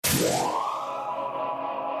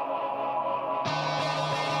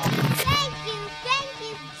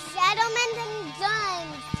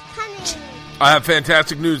I have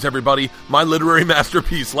fantastic news, everybody. My literary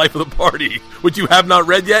masterpiece, Life of the Party, which you have not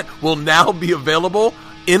read yet, will now be available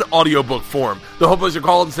in audiobook form. The hope was you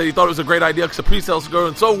called and said he thought it was a great idea because the pre-sales are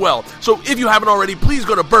going so well. So if you haven't already, please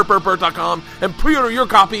go to burtburtburt.com and pre-order your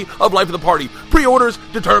copy of Life of the Party. Pre-orders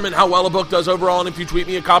determine how well a book does overall, and if you tweet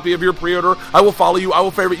me a copy of your pre-order, I will follow you, I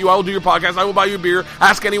will favorite you, I will do your podcast, I will buy you a beer.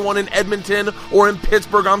 Ask anyone in Edmonton or in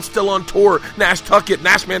Pittsburgh. I'm still on tour.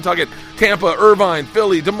 Nashmantucket, Tampa, Irvine,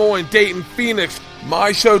 Philly, Des Moines, Dayton, Phoenix.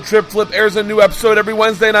 My show, Trip Flip, airs a new episode every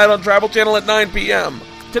Wednesday night on Travel Channel at 9 p.m.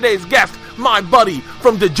 Today's guest, my buddy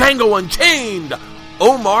from the Django Unchained,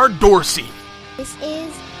 Omar Dorsey. This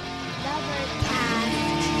is the Birdcast.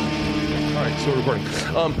 All right, so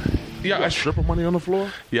recording. I stripper money on the floor.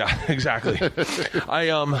 Yeah, exactly.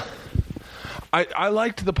 I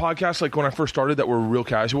liked the podcast like when I first started that were real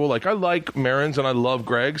casual. Like I like Marin's and I love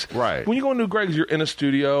Greg's. Right. When you go into Greg's, you're in a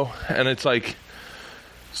studio and it's like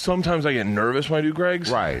sometimes I get nervous when I do Greg's.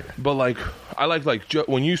 Right. But like I like Joe,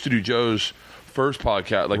 when you used to do Joe's first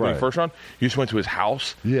podcast, like when you first on, you just went to his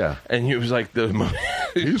house. Yeah. And he was like the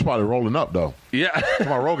He was probably rolling up though. Yeah.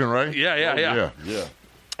 Come on, Rogan, right? Yeah.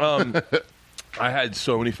 I had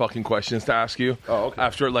so many fucking questions to ask you. Oh, okay.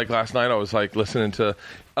 After like last night, I was like listening to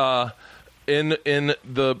in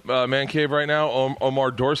the man cave right now.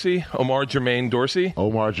 Omar Jermaine Dorsey.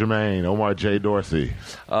 Omar J. Dorsey.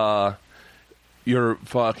 Your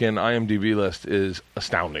fucking IMDb list is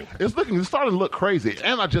astounding. It's starting to look crazy,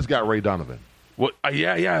 and I just got Ray Donovan. What?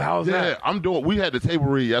 Yeah. How's that? We had the table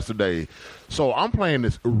read yesterday, so I'm playing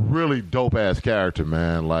this really dope ass character,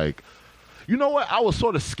 man. Like, you know what? I was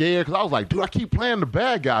sort of scared because I was like, dude, I keep playing the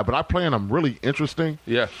bad guy, but I playing him really interesting.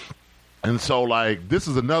 Yeah. And so, like, this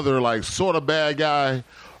is another like sort of bad guy,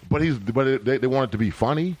 but they want it to be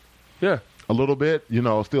funny. Yeah. A little bit,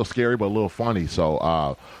 still scary, but a little funny.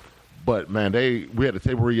 So, but man, we had the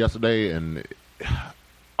table read yesterday, and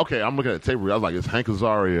okay, I'm looking at the table read. I was like, it's Hank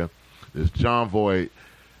Azaria, there's John Voight,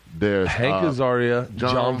 there's Hank Azaria,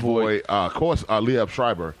 John Voight, of course, Liev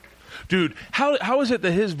Schreiber. Dude, how is it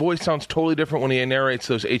that his voice sounds totally different when he narrates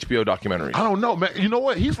those HBO documentaries? I don't know, man. You know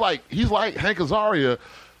what? He's like Hank Azaria,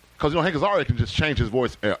 because Hank Azaria can just change his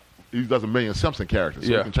voice. He does a million Simpson characters,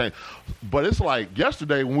 so he can change. But it's like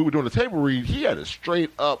yesterday when we were doing the table read, he had a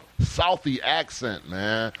straight up Southie accent,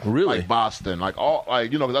 man. Really? Like Boston,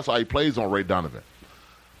 because that's how he plays on Ray Donovan.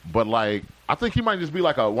 But like, I think he might just be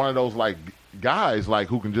like one of those like guys like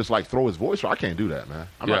who can just like throw his voice. I can't do that, man.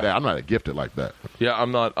 I'm not gifted like that. Yeah,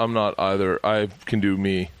 I'm not either. I can do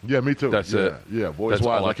me. Yeah, me too. That's it. Yeah, voice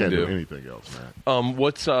wise, I can't do anything else, man.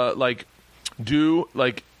 What's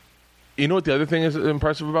you know what the other thing is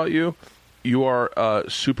impressive about you? You are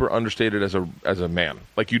super understated as a man.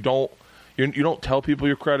 Like you don't tell people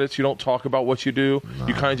your credits. You don't talk about what you do. No.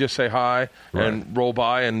 You kind of just say hi and roll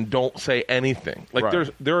by and don't say anything. Like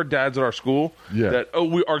there are dads at our school that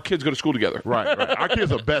our kids go to school together. Right. Our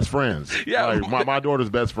kids are best friends. Yeah, like, my daughter's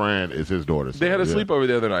best friend is his daughter. So, they had a sleepover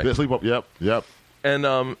the other night. They sleepover. Yep.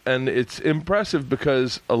 And it's impressive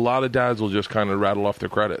because a lot of dads will just kind of rattle off their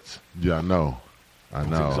credits. Yeah, I know. It's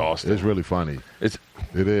exhausting. It's really funny. It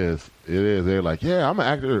is. They're like, yeah, I'm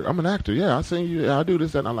an actor. Yeah, I seen you. I do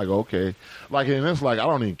this, that. And I'm like, okay. Like, and it's like, I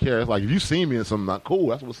don't even care. It's like, if you see me in something, like, cool,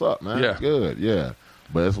 that's what's up, man. Yeah. Good, yeah.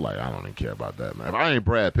 But it's like, I don't even care about that, man. If I ain't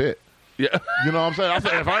Brad Pitt. Yeah. You know what I'm saying? I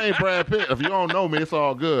said, if I ain't Brad Pitt, if you don't know me, it's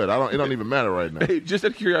all good. It don't even matter right now. Hey, just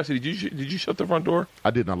out of curiosity, did you shut the front door?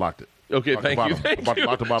 I did not lock it. Okay, thank you.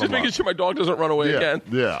 Just making sure my dog doesn't run away again.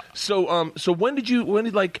 Yeah. So when did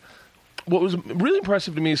what was really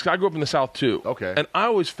impressive to me is I grew up in the South too. Okay. And I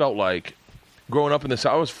always felt like growing up in the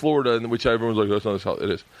South, I was Florida, in which everyone was like, that's not the South.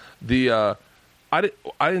 It is. I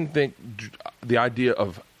didn't think the idea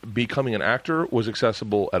of becoming an actor was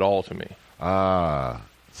accessible at all to me.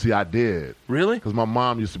 See, I did. Really? Because my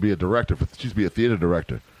mom used to be a director. She used to be a theater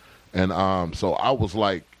director. And so I was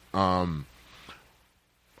like, I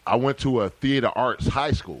went to a theater arts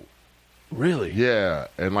high school. Really? Yeah,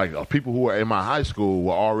 and like people who were in my high school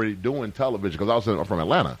were already doing television because I'm from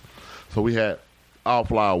Atlanta, so we had I'll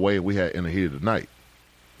Fly Away. We had In the Heat of the Night.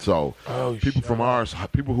 So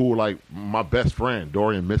people who were like my best friend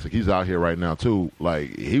Dorian Missick, he's out here right now too.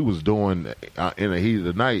 Like he was doing In the Heat of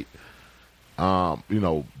the Night,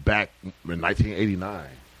 back in 1989.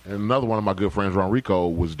 And another one of my good friends, Ron Rico,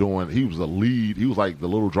 was doing. He was the lead. He was like the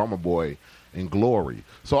little drummer boy in Glory.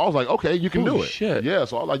 So I was like, okay, you can do it. Shit. Yeah,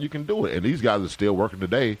 so I was like, you can do it. And these guys are still working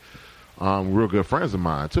today. Real good friends of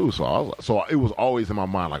mine too. So it was always in my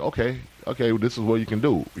mind, like, okay, this is what you can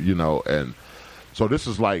do, And so this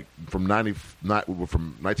is like from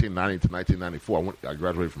 1990 to 1994. I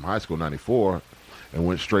graduated from high school in '94 and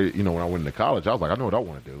went straight. When I went into college, I was like, I know what I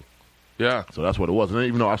want to do. Yeah. So that's what it was. And then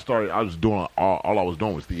even though I was doing all I was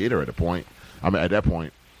doing was theater at that point.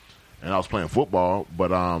 And I was playing football, but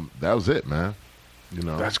that was it, man. You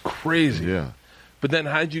know, that's crazy. Yeah. But then,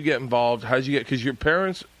 how did you get involved? How did you get? Because your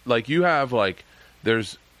parents, like, you have like,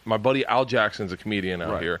 there's my buddy Al Jackson's a comedian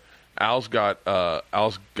out here. Al's got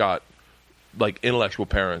like intellectual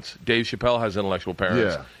parents. Dave Chappelle has intellectual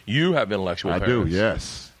parents. Yeah. You have intellectual parents. I do.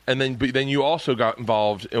 Yes. And then you also got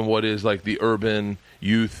involved in what is like the urban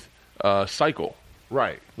youth cycle.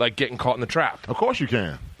 Right. Like getting caught in the trap. Of course you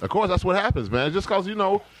can. Of course, that's what happens, man. Just because,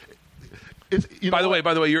 it's... By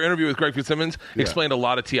the way, your interview with Greg Fitzsimmons explained a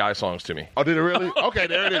lot of T.I. songs to me. Oh, did it really? Okay,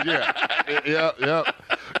 there it is, yeah.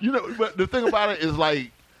 Yeah. But the thing about it is,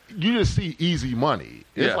 like, you just see easy money.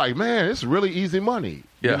 It's like, man, it's really easy money.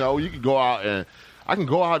 Yeah. You can go out and... I can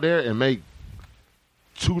go out there and make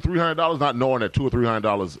 $200-$300, not knowing that $200 or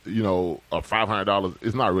 $300, or $500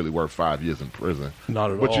 is not really worth 5 years in prison.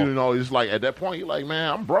 Not at all. But it's like at that point you're like,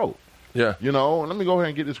 man, I'm broke. Yeah. Let me go ahead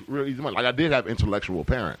and get this real easy money. Like I did have intellectual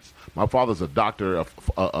parents. My father's a doctor of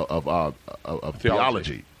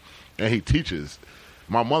theology, and he teaches.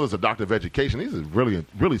 My mother's a doctor of education. He's really,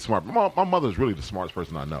 really smart. My mother's really the smartest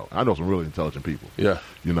person I know. I know some really intelligent people. Yeah.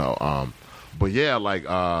 But yeah,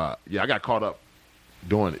 I got caught up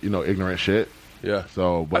doing ignorant shit. Yeah.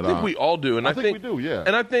 So, but I think we all do, and I think we do. Yeah.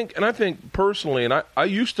 And I think personally, and I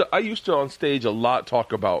used to on stage a lot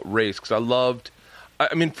talk about race because I loved. I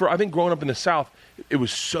think growing up in the South, it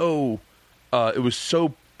was so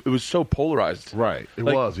polarized. Right. It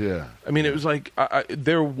was. Yeah. I mean, it was like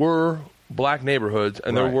there were black neighborhoods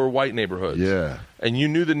and there were white neighborhoods. Yeah. And you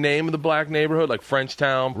knew the name of the black neighborhood, like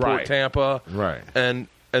Frenchtown, Port Tampa. Right. And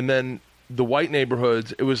then the white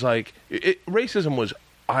neighborhoods, it was like racism was,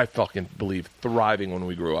 I fucking believe, thriving when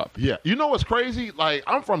we grew up. Yeah. You know what's crazy? Like,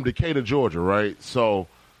 I'm from Decatur, Georgia, right? So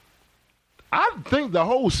I thought the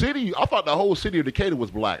whole city of Decatur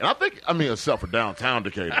was black. And except for downtown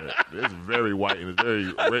Decatur. It's very white and it's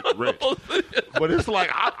very rich. But it's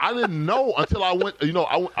like, I didn't know until I went,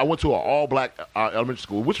 I went to an all-black elementary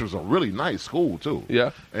school, which was a really nice school, too.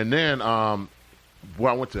 Yeah. And then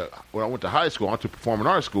when I went to high school, I went to performing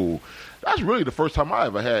arts school. That's really the first time I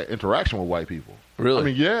ever had interaction with white people.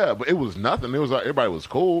 Really? Yeah, but it was nothing. It was like everybody was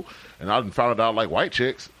cool, and I found out like white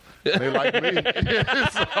chicks. They liked me, so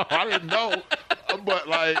I didn't know. But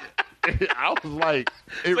like, I was like,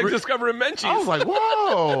 it's like discovering Menchie's. I was like,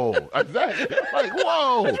 whoa, exactly. Like,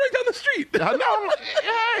 whoa, it's right down the street. I know. I'm like,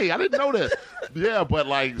 hey, I didn't know this. Yeah, but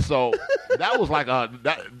like, so that was like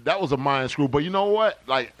that was a mind screw. But you know what?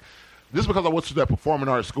 Like, just because I went to that performing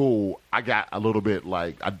arts school, I got a little bit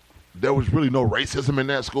like there was really no racism in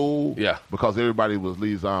that school. Yeah. Because everybody was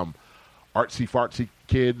these artsy fartsy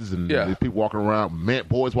kids and people walking around,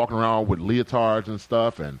 boys walking around with leotards and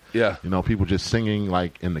stuff, and people just singing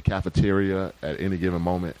like in the cafeteria at any given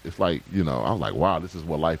moment. It's like, I was like, wow, this is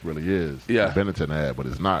what life really is. Yeah. Benetton had, but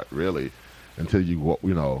it's not really until you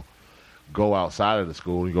go outside of the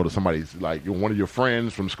school and you go to somebody's, like, one of your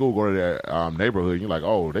friends from school, go to their neighborhood, and you're like,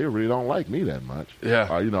 oh, they really don't like me that much. Yeah.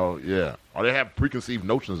 Or they have preconceived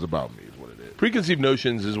notions about me is what it is. Preconceived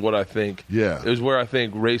notions is what I think. Yeah. Is where I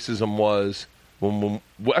think racism was when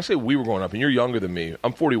I say we were growing up, and you're younger than me.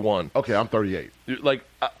 I'm 41. Okay, I'm 38. Like,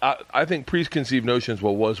 I think preconceived notions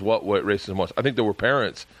was what racism was. I think there were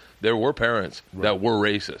parents that were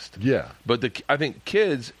racist. Yeah. But I think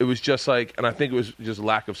kids, it was just like, and I think it was just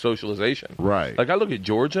lack of socialization. Right. Like, I look at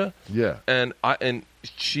Georgia. Yeah. And I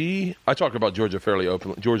talk about Georgia fairly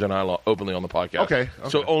openly. Georgia and I openly on the podcast. Okay.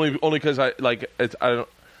 So only because I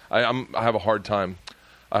have a hard time.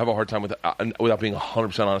 I have a hard time without being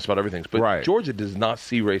 100% honest about everything. But Georgia does not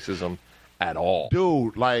see racism at all.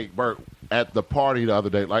 Dude, like, Bert, at the party the other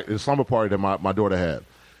day, like the slumber party that my daughter had,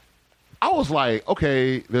 I was like,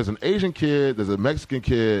 okay, there's an Asian kid, there's a Mexican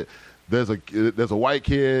kid, there's a white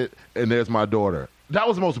kid, and there's my daughter. That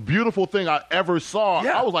was the most beautiful thing I ever saw.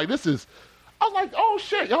 Yeah. I was like, oh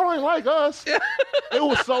shit, y'all ain't like us. Yeah. It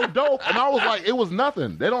was so dope. And I was like, it was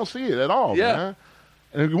nothing. They don't see it at all, man.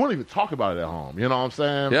 And we wouldn't even talk about it at home. You know what I'm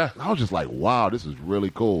saying? Yeah. I was just like, wow, this is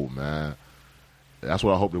really cool, man. That's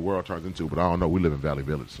what I hope the world turns into, but I don't know. We live in Valley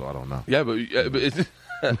Village, so I don't know. Yeah, but it's,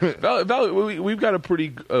 Valley, we've got a pretty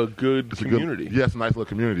good community. It's a nice little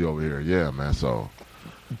community over here. Yeah, man. So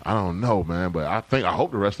I don't know, man, but I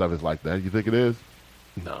hope the rest of it's like that. You think it is?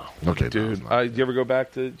 No. Okay, dude. Did you ever go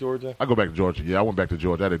back to Georgia? I go back to Georgia. Yeah, I went back to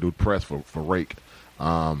Georgia. I had to do press for Rake.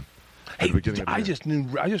 Hey, I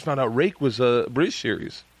just found out Rake was a British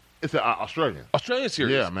series. It's an Australian. Australian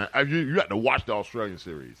series? Yeah, man. You got to watch the Australian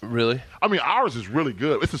series. Really? I mean, ours is really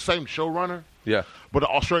good. It's the same showrunner. Yeah. But the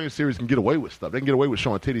Australian series can get away with stuff. They can get away with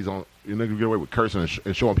showing titties on. They can get away with cursing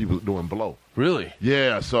and showing people doing blow. Really?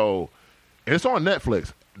 Yeah. So it's on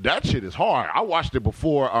Netflix. That shit is hard. I watched it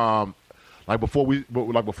before, before we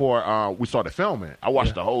started filming. I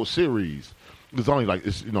watched the whole series. It's only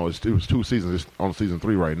it was 2 seasons. It's on season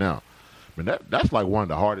 3 right now. I mean, that's like one of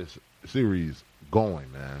the hardest series going,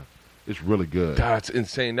 man. It's really good. That's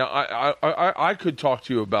insane. Now, I could talk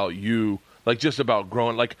to you about just about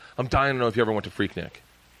growing. Like, I'm dying to know if you ever went to Freaknik.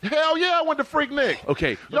 Hell yeah, I went to Freaknik.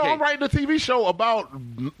 Okay. I'm writing a TV show about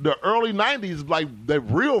the early 90s, like the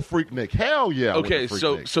real Freaknik. Hell yeah. Okay,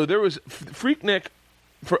 so there was Freaknik.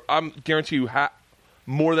 I'm guarantee you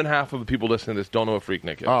more than half of the people listening to this don't know what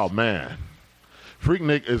Freaknik is. Oh, man.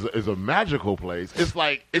 Freaknik is a magical place. It's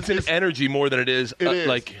like it's an energy more than it is. It's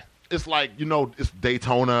like it's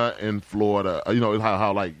Daytona in Florida.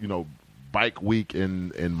 How Bike Week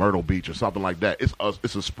in Myrtle Beach or something like that.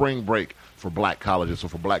 It's a spring break for black colleges or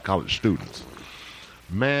for black college students.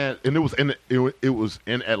 Man, and it was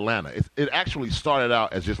in Atlanta. It actually started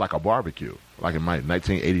out as just like a barbecue, like in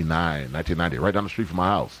 1989, 1990, right down the street from my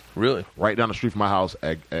house. Really? Right down the street from my house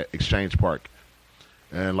at Exchange Park.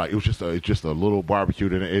 And it was just a little barbecue,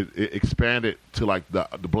 and it expanded to like the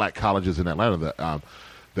black colleges in Atlanta,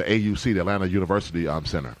 the AUC, the Atlanta University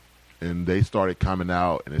Center, and they started coming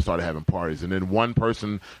out and they started having parties, and then one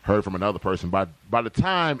person heard from another person. By the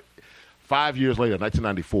time 5 years later,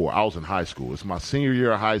 1994, I was in high school. It's my senior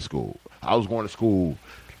year of high school. I was going to school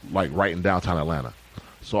like right in downtown Atlanta,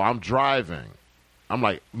 so I'm driving. I'm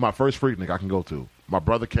like, my first Freaknik I can go to. My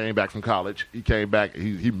brother came back from college. He came back.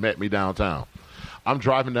 He met me downtown. I'm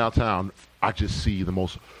driving downtown. I just see the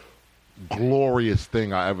most glorious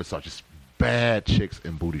thing I ever saw. Just bad chicks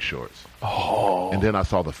in booty shorts. Oh. And then I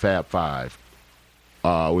saw the Fab Five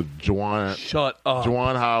with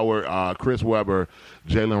Juwan Howard, Chris Webber,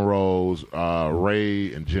 Jalen Rose,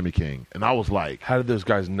 Ray, and Jimmy King. And I was like, how did those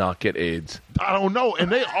guys not get AIDS? I don't know.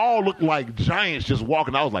 And they all looked like giants just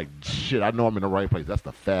walking. I was like, shit, I know I'm in the right place. That's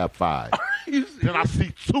the Fab Five. Then I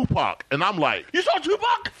see Tupac, and I'm like, you saw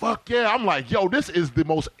Tupac? Fuck yeah. I'm like, yo, this is the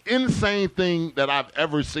most insane thing that I've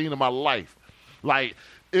ever seen in my life. Like,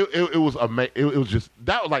 it was amazing. It was just,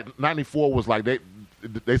 that was like, 94 was like, they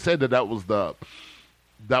said that was the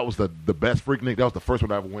best Freaknik. That was the first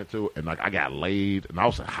one I ever went to, and like I got laid, and I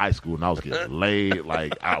was in high school, and I was getting laid,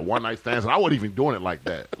 like one night stands, and I wasn't even doing it like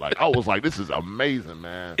that. Like I was like, this is amazing,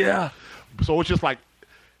 man. Yeah. So it's just like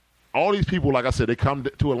all these people, like I said, they come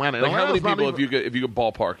to Atlanta. Like how many people, if you could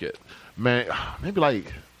ballpark it, man, maybe like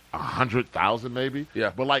 100,000, maybe.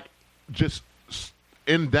 Yeah. But like just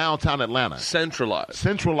in downtown Atlanta,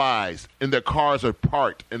 centralized, and their cars are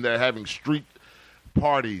parked, and they're having street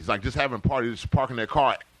parties, like just having parties, just parking their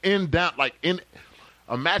car imagine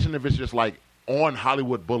if it's just like on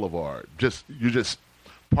Hollywood Boulevard, you just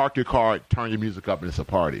park your car, turn your music up, and it's a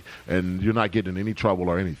party, and you're not getting in any trouble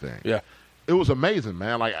or anything. Yeah, it was amazing,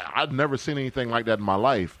 man. Like I'd never seen anything like that in my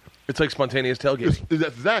life. It's like spontaneous tailgating.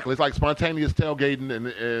 Exactly, it's like spontaneous tailgating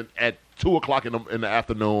and at 2:00 in the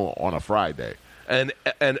afternoon on a Friday, and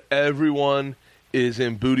everyone is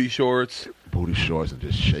in booty shorts and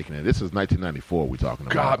just shaking it. This is 1994 we're talking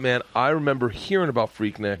about. God, man, I remember hearing about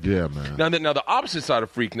Freaknik. Yeah, man. Now the opposite side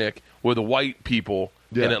of Freaknik were the white people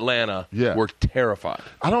in Atlanta were terrified.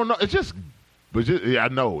 I don't know. I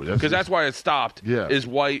know. Because that's why it stopped. Yeah. Is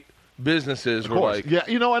white businesses were like... Yeah,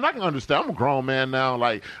 and I can understand. I'm a grown man now.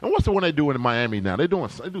 Like, and what's the one they do in Miami now? They do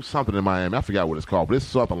something in Miami. I forgot what it's called, but it's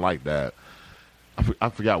something like that. I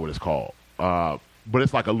forgot what it's called. But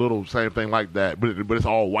it's like a little same thing like that, but it's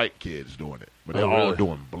all white kids doing it. But they're all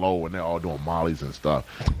doing blow and they're all doing mollies and stuff.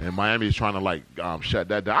 And Miami is trying to shut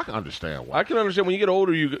that down. I can understand why. I can understand when you get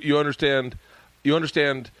older, you understand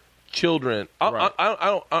children.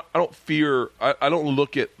 I don't fear. I don't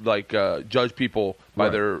look at judge people by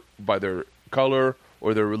their color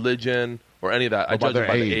or their religion or any of that. I judge them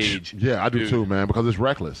by the age. Yeah, I do too, man, because it's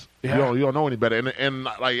reckless. Yeah. You don't know any better. And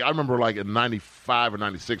like I remember like in 95 or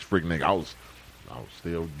 96 Freaknik, I was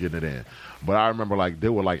still getting it in. But I remember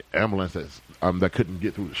there were ambulances that couldn't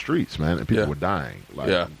get through the streets, man, and people were dying,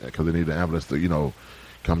 because they needed an ambulance to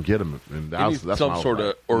come get them. And that's some sort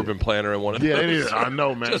of urban planner in one of those. Yeah, I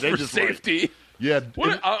know, man. Just for safety. Yeah.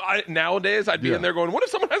 Nowadays, I'd be in there going, "What if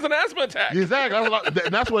someone has an asthma attack?" Exactly.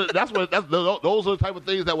 Those are the type of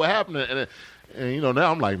things that were happening. And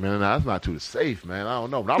now I'm like, man, that's not too safe, man. I don't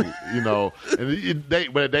know, but and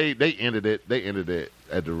they ended it. They ended it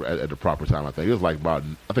at the proper time. I think it was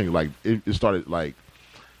it started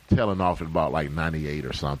tailing off at about like 98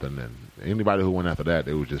 or something, and anybody who went after that,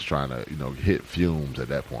 they was just trying to hit fumes at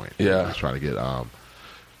that point. They were just trying to get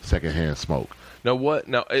secondhand smoke. Now what?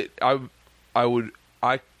 Now I would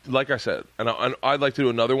like I said, and I'd like to do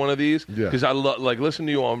another one of these because I listen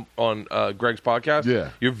to you on Greg's podcast. Yeah,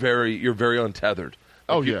 you're very untethered.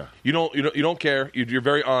 You don't care. You're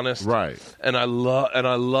very honest, right? And I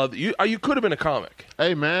love you. You could have been a comic.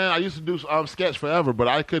 Hey man, I used to do sketch forever, but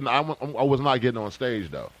I couldn't. I was not getting on stage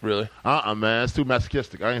though. Really? Man, it's too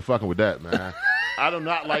masochistic. I ain't fucking with that, man. I do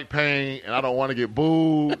not like pain, and I don't want to get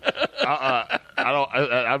booed.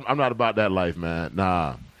 I'm not about that life, man.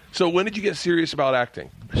 Nah. So when did you get serious about acting?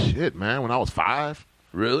 Shit, man. When I was 5.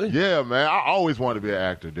 Really? Yeah, man. I always wanted to be an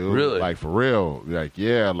actor, dude. Really? Like for real. Like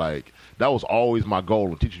that was always my goal.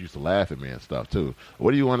 The teacher used to laugh at me and stuff too.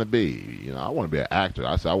 What do you want to be? I want to be an actor.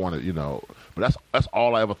 I said I want to, but that's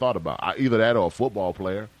all I ever thought about. Either that or a football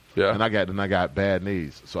player. Yeah. And I got bad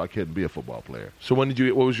knees, so I couldn't be a football player. So what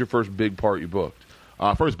was your first big part you booked?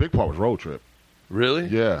 First big part was Road Trip. Really?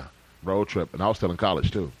 Yeah, Road Trip, and I was still in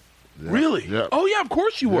college too. Yeah. Really? Yeah. Oh yeah, of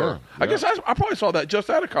course you were. Yeah. I guess I probably saw that just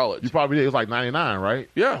out of college. You probably did. It was like 99, right?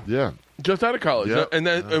 Yeah. Yeah. Just out of college. Yep. And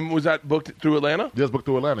then and was that booked through Atlanta? Just booked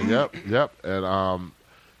through Atlanta. Yep. And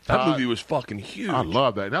that movie was fucking huge. I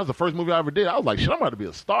love that. And that was the first movie I ever did. I was like, shit, I'm about to be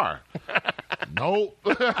a star. Nope.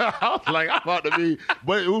 I was like, I'm about to be.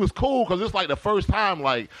 But it was cool because it's like the first time,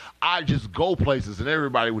 like, I just go places and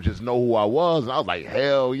everybody would just know who I was. And I was like,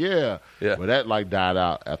 hell yeah. Yeah. But that, like, died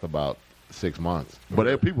out after about 6 months. But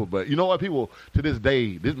you know what? People, to this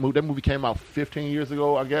day, that movie came out 15 years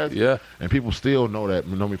ago, I guess. Yeah. And people still know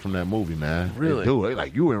me from that movie, man. Really? They do. They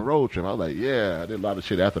like, you in Road Trip. I was like, yeah. I did a lot of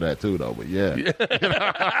shit after that, too, though. But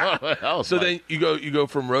yeah. So then you go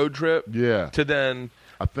from Road Trip to then...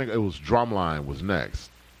 I think it was Drumline was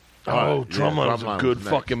next. Oh, Drumline was a good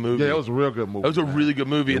fucking movie. Yeah, it was a real good movie. That was a really good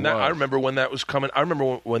movie. And I remember when that was coming. I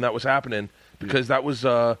remember when that was happening because that was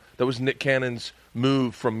Nick Cannon's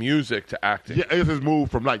move from music to acting. Yeah, it was his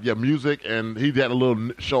move from music, and he had a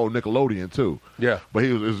little show on Nickelodeon too. Yeah, but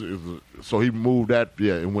so he moved that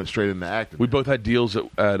and went straight into acting. We both had deals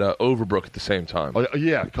at Overbrook at the same time. Oh,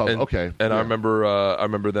 yeah, okay. And I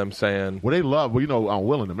remember them saying, well, they love. Well, on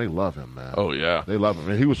Will and them, they love him, man. Oh yeah, they love him,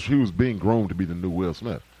 and he was being groomed to be the new Will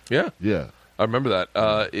Smith. Yeah, yeah. I remember that.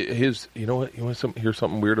 You know what? You want to hear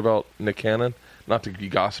something weird about Nick Cannon? Not to be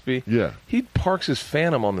gossipy. Yeah, he parks his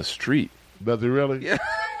Phantom on the street. Does he really? Yeah.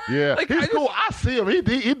 Yeah, he's cool. I see him.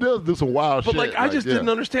 He does do some wild shit. But I just didn't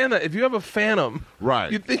understand that. If you have a Phantom,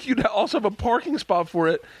 right, you'd think you'd also have a parking spot for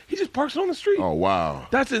it. He just parks it on the street. Oh wow,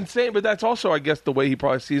 that's insane. But that's also, I guess, the way he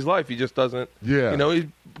probably sees life. He just doesn't. Yeah,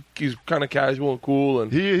 he's kind of casual and cool,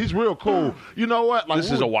 and he's real cool. You know what? Like,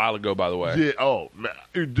 this is a while ago, by the way. Yeah. Oh man,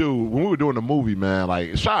 dude, when we were doing the movie, man,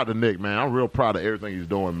 like shout out to Nick, man. I'm real proud of everything he's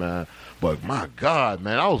doing, man. But my God,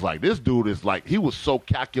 man, I was like, this dude is like, he was so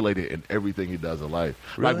calculated in everything he does in life.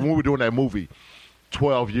 Really? Like when we were doing that movie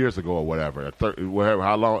 12 years ago or whatever,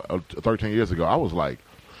 how long, 13 years ago, I was like,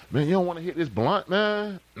 man, you don't want to hit this blunt,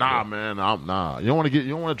 man? Nah, man, nah. You don't want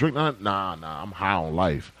to drink nothing? Nah, I'm high on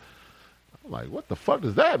life. I'm like, what the fuck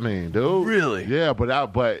does that mean, dude? Really? Yeah,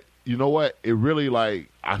 but you know what? It really, like,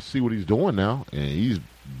 I see what he's doing now, and he's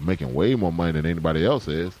making way more money than anybody else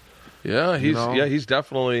is. Yeah, he's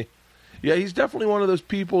definitely one of those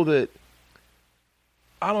people that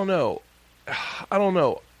I don't know.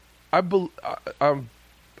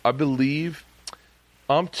 I believe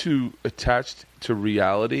I'm too attached to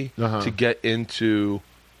reality to get into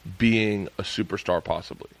being a superstar,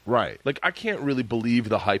 possibly. Right. Like, I can't really believe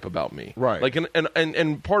the hype about me. Right. Like,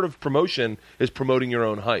 and part of promotion is promoting your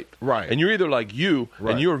own hype. Right. And you're either like you,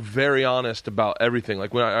 and you're very honest about everything.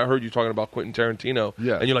 Like, when I heard you talking about Quentin Tarantino,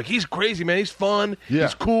 and you're like, he's crazy, man. He's fun. Yeah.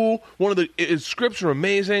 He's cool. His scripts are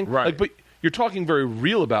amazing. Right. Like, but you're talking very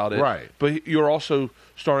real about it. Right. But you're also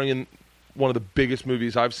starring in one of the biggest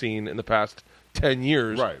movies I've seen in the past 10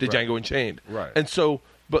 years, Django Unchained. Right. And so,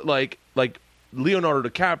 but like Leonardo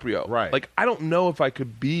DiCaprio. Right. Like, I don't know if I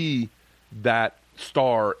could be that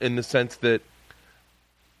star in the sense that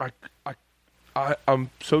I'm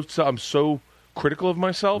so critical of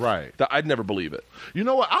myself that I'd never believe it. You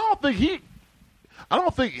know what? I don't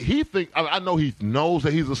think he thinks. I know he knows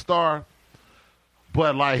that he's a star,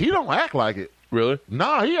 but like he don't act like it. Really?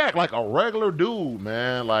 Nah, he act like a regular dude,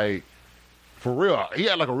 man. Like, for real, he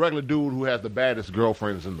act like a regular dude who has the baddest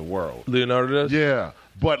girlfriends in the world. Leonardo does? Yeah,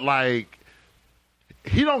 but like.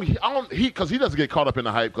 Because he doesn't get caught up in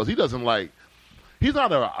the hype because he doesn't like. He's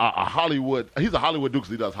not a Hollywood. He's a Hollywood dude because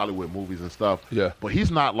he does Hollywood movies and stuff. Yeah. But he's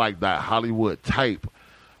not like that Hollywood type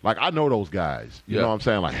Like, I know those guys. You know what I'm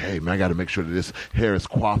saying? Like, hey, man, I got to make sure that this hair is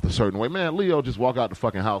coiffed a certain way. Man, Leo just walk out the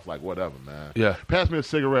fucking house like, whatever, man. Yeah. Pass me a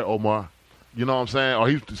cigarette, Omar. You know what I'm saying? Or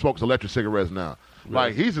he smokes electric cigarettes now. Right.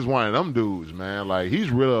 Like, he's just one of them dudes, man. Like, he's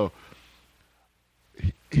real.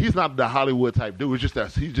 He's not the Hollywood type dude. It's just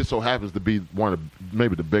that he just so happens to be one of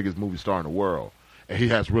maybe the biggest movie star in the world. And he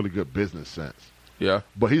has really good business sense. Yeah.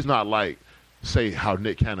 But he's not like, say, how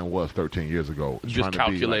Nick Cannon was 13 years ago. Just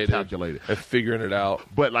calculated. And figuring it out.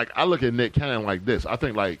 But, like, I look at Nick Cannon like this. I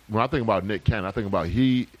think, like, when I think about Nick Cannon, I think about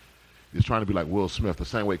he is trying to be like Will Smith the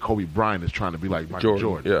same way Kobe Bryant is trying to be like Michael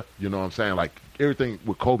Jordan. Yeah. You know what I'm saying? Like, everything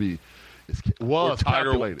with Kobe was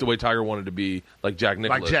calculated. The way Tiger wanted to be like Jack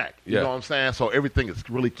Nicklaus. Like Jack. You know what I'm saying? So everything is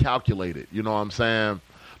really calculated. You know what I'm saying?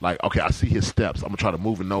 Like, okay, I see his steps. I'm going to try to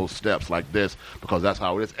move in those steps like this because that's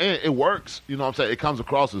how it is. And it works. You know what I'm saying? It comes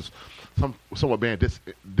across as somewhat being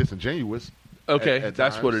disingenuous. Okay, at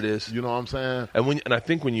that's times. What it is. You know what I'm saying? And I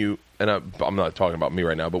think when you, I'm not talking about me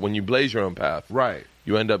right now, but when you blaze your own path, right,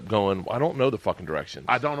 you end up going, I don't know the fucking directions.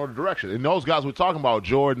 I don't know the direction. And those guys we're talking about,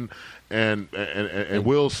 Jordan and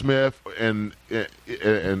Will Smith and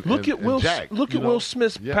look at Will Jack, look at Will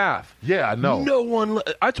Smith's path. Yeah, I know. No one.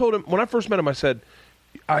 I told him when I first met him. I said,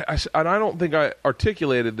 and I don't think I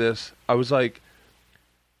articulated this. I was like,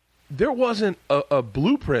 there wasn't a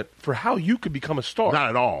blueprint for how you could become a star. Not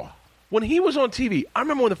at all. When he was on TV, I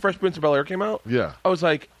remember when The Fresh Prince of Bel-Air came out. Yeah, I was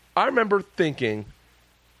like, I remember thinking,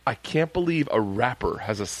 I can't believe a rapper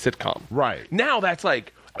has a sitcom. Right. Now that's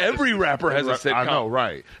like every rapper has a sitcom. I know,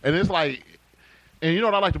 right. And it's like, and you know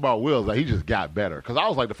what I liked about Will is that he just got better. Because I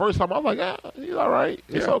was like, the first time I was like, he's all right.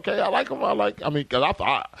 It's okay. I like him. Because I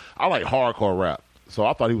thought I like hardcore rap. So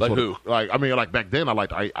I thought he was like who? Like back then I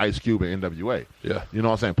liked Ice Cube and NWA. Yeah. You know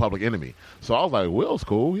what I'm saying? Public Enemy. So I was like, Will's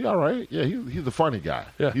cool. He all right. Yeah, he's a funny guy.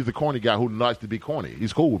 Yeah. He's a corny guy who likes to be corny.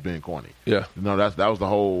 He's cool with being corny. Yeah. You know, that was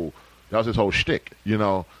his whole shtick, you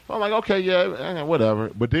know. So I'm like, okay, yeah, whatever.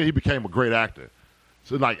 But then he became a great actor.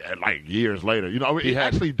 So like years later, you know,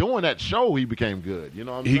 actually doing that show, he became good. You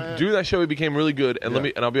know what I'm saying? Doing that show, he became really good. And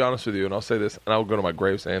I'll be honest with you, and I'll say this, and I'll go to my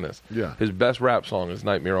grave saying this. Yeah. His best rap song is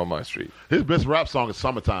 "Nightmare on My Street." His best rap song is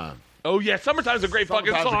 "Summertime." Oh yeah, "Summertime's" a great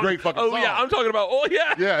fucking song. Oh yeah, I'm talking about. Oh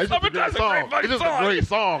yeah, yeah, "Summertime's" a great fucking song. It's just a great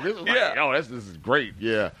song. It's like, yo, this is great.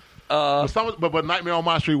 Yeah. But "Nightmare on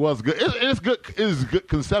My Street" was good. It's good. It's good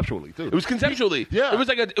conceptually too. It was conceptually.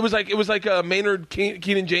 It was like a Maynard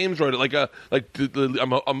Keenan James wrote it. I'm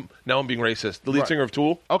being racist. The lead singer of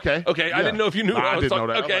Tool. Okay. I didn't know if you knew. I didn't know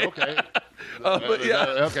that. Okay. But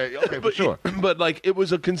yeah. Okay. For sure. But like, it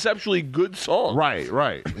was a conceptually good song.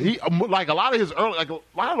 Right. He like a lot of his early, like a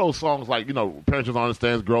lot of those songs, like, you know, "Parents Don't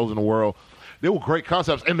Understand," "Girls in the World." They were great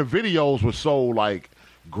concepts, and the videos were so like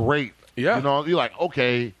great. Yeah. You know, you're like,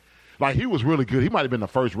 okay. Like, he was really good. He might have been the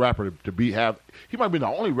first rapper to he might have been the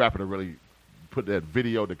only rapper to really put that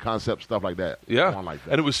video, the concept stuff like that. Yeah. On like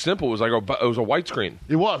that. And it was simple. It was like it was a white screen.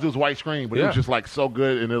 It was white screen, but it was just like so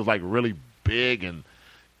good, and it was like really big, and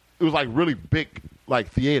it was like really big, like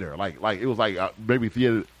theater. Like it was like maybe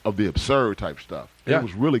theater of the absurd type stuff. Yeah. It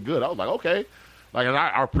was really good. I was like, okay. Like, and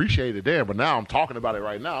I appreciate it then, but now I'm talking about it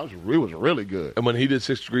right now. It was really good. And when he did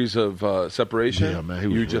 6 Degrees of Separation, yeah,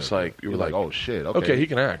 man, you were like, oh shit, okay, he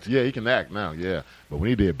can act. Yeah, he can act now. Yeah, but when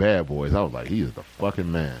he did Bad Boys, I was like, he is the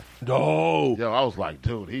fucking man. No, yo, I was like,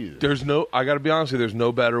 dude, he is. I got to be honest with you, there's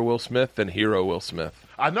no better Will Smith than hero Will Smith.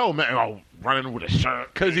 I know, man. Oh, running with a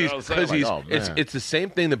shirt because it's the same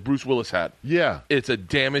thing that Bruce Willis had. Yeah, it's a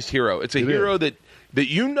damaged hero. It's a hero that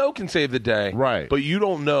you know can save the day, right? But you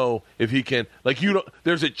don't know if he can. Like, you don't.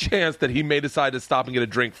 There's a chance that he may decide to stop and get a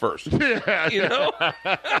drink first. Yeah, you know.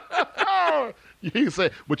 You can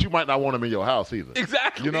say, but you might not want him in your house either.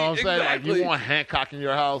 Exactly. You know what I'm saying? Like, you want Hancock in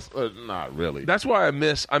your house? Not really. That's why I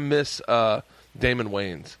miss Damon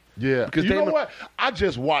Wayans. Yeah, because you know what? I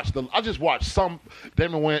just watched some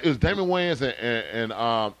Damon Wayans. It was Damon Wayans and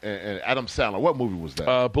Adam Sandler. What movie was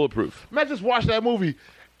that? Bulletproof. Man, I just watched that movie.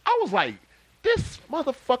 I was like, this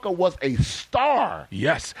motherfucker was a star.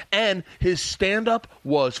 Yes, and his stand-up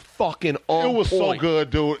was fucking on point. It was so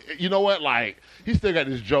good, dude. You know what? Like, he still got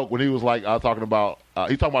this joke when he was like talking about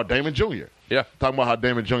Damon Jr. Yeah, talking about how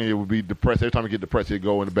Damon Jr. would be depressed every time he get depressed. He'd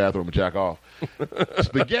go in the bathroom and jack off.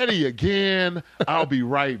 Spaghetti again. I'll be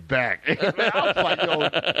right back. Man, I was like, yo,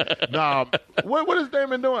 nah. What is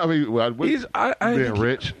Damon doing? I mean, he's being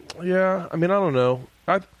rich. Yeah, I mean, I don't know.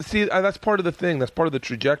 That's part of the thing. That's part of the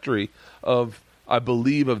trajectory of, I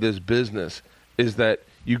believe, of this business is that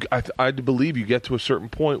I believe you get to a certain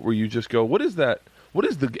point where you just go, what is that? What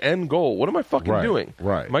is the end goal? What am I fucking doing?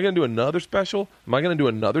 Right. Am I going to do another special? Am I going to do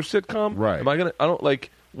another sitcom? Right. I don't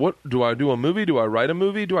like, what do I do? A movie? Do I write a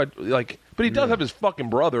movie? Do I like? But he does have his fucking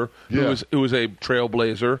brother who was a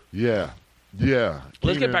trailblazer. Yeah. Yeah.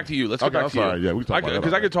 Let's get back to you. Let's get back to you. Yeah, we can talk about that.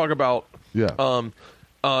 Because I could talk about. Yeah.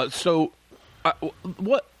 So,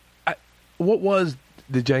 what was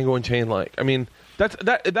the Django Unchained like? I mean,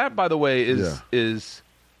 that by the way is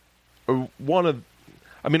one of.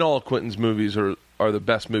 I mean, all of Quentin's movies are the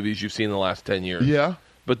best movies you've seen in the last 10 years. Yeah.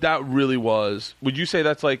 But that really was. Would you say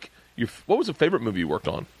that's like your? What was the favorite movie you worked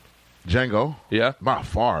on? Django. Yeah. By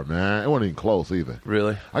far, man. It wasn't even close either.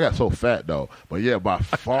 Really? I got so fat though. But yeah, by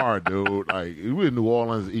far, dude. Like we were in New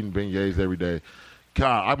Orleans eating beignets every day.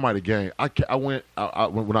 God, I might have gained. I went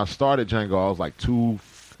when I started Django. I was like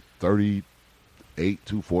 238,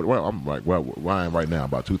 240. Well, I'm like where I am right now,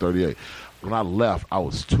 about 238. When I left, I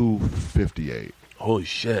was 258. Holy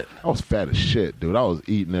shit! I was fat as shit, dude. I was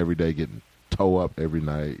eating every day, getting toe up every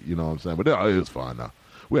night. You know what I'm saying? But it was fun though.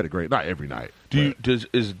 We had a great, not every night. Do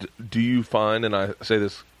you find, and I say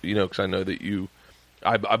this, because I know that you,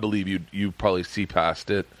 I believe you probably see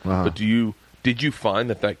past it. But did you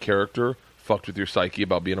find that character fucked with your psyche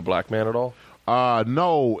about being a black man at all?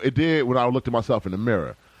 No, it did when I looked at myself in the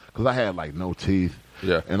mirror because I had like no teeth.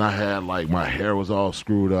 Yeah, and I had like my hair was all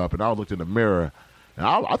screwed up, and I looked in the mirror, and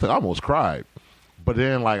I think I almost cried. But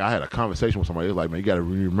then, like, I had a conversation with somebody. It was like, man, you got to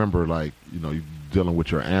remember, like, you're dealing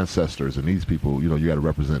with your ancestors and these people. You got to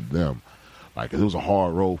represent them. Like, it was a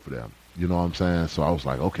hard road for them. You know what I'm saying? So I was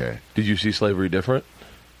like, okay. Did you see slavery different?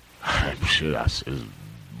 Shit, I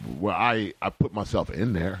put myself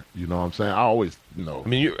in there. You know what I'm saying? I always, I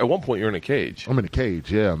mean, at one point you're in a cage. I'm in a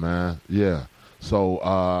cage, yeah, man. Yeah. So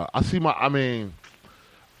I see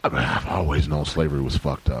I've always known slavery was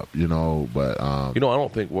fucked up, but... I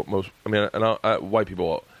don't think what most... I mean, white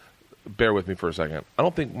people... Bear with me for a second. I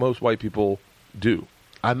don't think most white people do.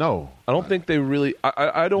 I know. I don't think they really...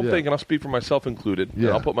 I don't think, and I'll speak for myself included, and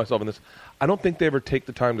I'll put myself in this, I don't think they ever take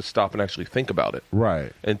the time to stop and actually think about it.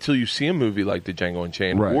 Right. Until you see a movie like The Django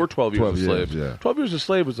Unchained or 12 Years a Slave. Yeah. 12 Years a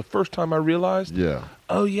Slave was the first time I realized,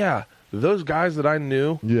 oh yeah, those guys that I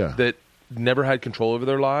knew that never had control over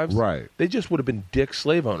their lives, right? They just would have been dick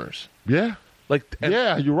slave owners. Yeah,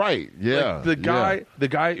 you're right. Yeah, like the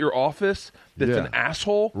guy at your office that's an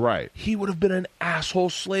asshole. Right, he would have been an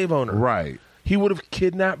asshole slave owner. Right, he would have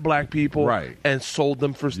kidnapped black people. Right, and sold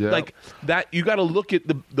them for like that. You got to look at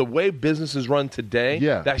the way businesses run today.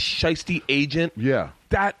 Yeah, that shiesty agent. Yeah,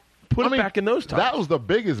 that. Put it back in those times. That was the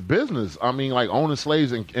biggest business. I mean, like owning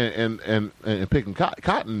slaves and picking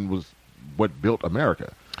cotton was what built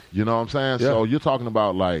America. You know what I'm saying? Yeah. So you're talking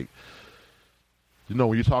about like, when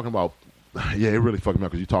you're talking about, it really fucked me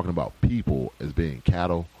up because you're talking about people as being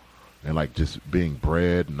cattle and like just being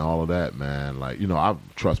bred and all of that, man. Like,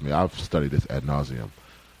 trust me, I've studied this ad nauseum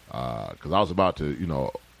because I was about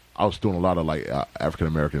to, I was doing a lot of like African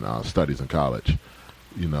American studies in college,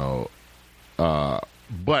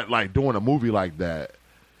 but like doing a movie like that,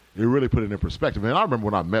 it really put it in perspective. And I remember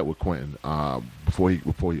when I met with Quentin before he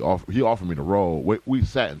offered me the role. We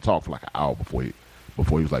sat and talked for like an hour before he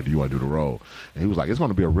was like, "Do you want to do the role?" And he was like, "It's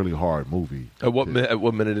going to be a really hard movie." At what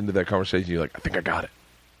minute into that conversation you're like, "I think I got it"?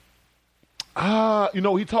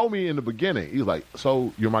 He told me in the beginning. He was like,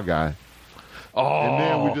 "So you're my guy." Oh, and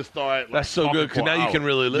then we just started. That's so good because now you can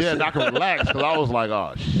really listen. Yeah, I can relax because I was like,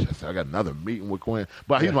 "Oh shit, I got another meeting with Quentin."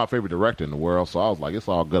 But he's my favorite director in the world, so I was like, "It's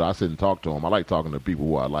all good." I sit and talk to him. I like talking to people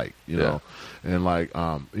who I like, know. And like,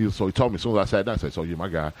 he told me as soon as I sat down, I said, "So you're my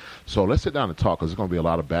guy. So let's sit down and talk because there's going to be a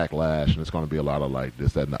lot of backlash and it's going to be a lot of like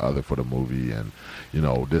this, that, and the other for the movie, and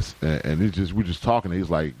this and we're just talking. And he's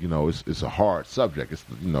like, it's a hard subject. It's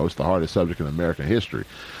it's the hardest subject in American history.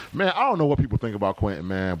 Man, I don't know what people think about Quentin,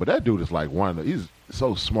 man, but that dude is like he's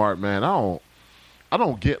so smart, man. I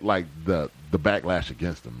don't get like the backlash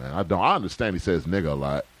against him, man. I understand he says nigga a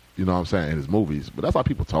lot, you know what I'm saying, in his movies, but that's how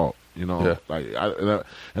people talk, Like,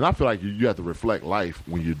 and I feel like you have to reflect life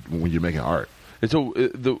when you're making art. And so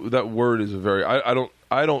that word is a very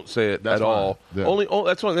I don't say it at all. Yeah. Only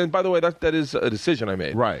that's one. And by the way, that is a decision I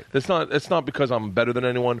made. Right. It's not because I'm better than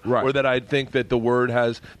anyone, right, or that I think that the word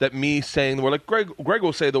has that me saying the word. Like Greg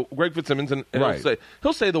will say Greg Fitzsimmons, and right,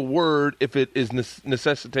 he'll say the word if it is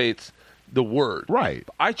necessitates the word. Right.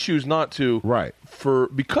 I choose not to. Right.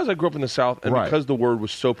 Because I grew up in the South and because the word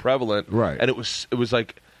was so prevalent. Right. And it was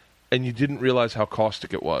like. And you didn't realize how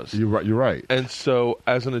caustic it was. You're right. And so,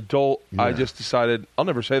 as an adult, I just decided I'll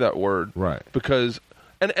never say that word. Right. Because,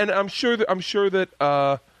 and I'm sure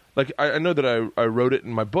that like I know that I wrote it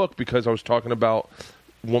in my book because I was talking about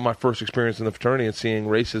one of my first experience in the fraternity and seeing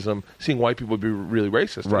racism, seeing white people be really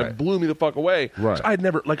racist. Right. And it blew me the fuck away. Right. So I had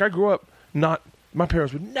never, like, I grew up not My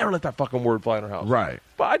parents would never let that fucking word fly in our house. Right.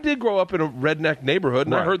 But I did grow up in a redneck neighborhood,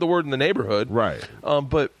 and I heard the word in the neighborhood. Right.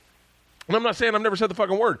 But and I'm not saying I've never said the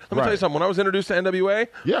fucking word. Let me tell you something. When I was introduced to NWA,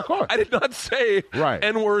 yeah, of course, I did not say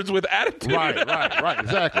N-words with attitude. Right,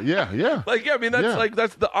 exactly. Yeah. I mean,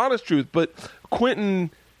 that's the honest truth. But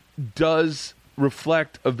Quentin does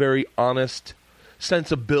reflect a very honest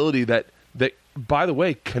sensibility that, by the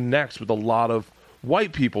way, connects with a lot of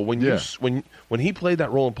white people. When he played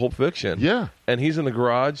that role in Pulp Fiction, and he's in the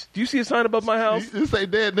garage. Do you see a sign above my house? You say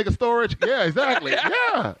dead nigga storage? Yeah, exactly.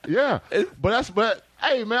 yeah. But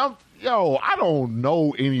hey, man, I don't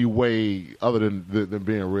know any way other than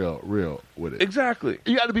being real with it. Exactly.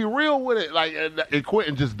 You got to be real with it. Like, and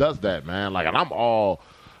Quentin just does that, man. Like, and I'm all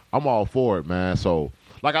for it, man. So,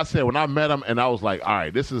 like I said, when I met him, and I was like, all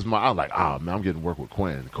right, I was like, man, I'm getting work with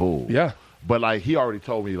Quentin. Cool. Yeah. But, like, he already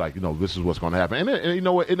told me, like, this is what's going to happen. And you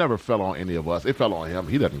know what? It never fell on any of us. It fell on him.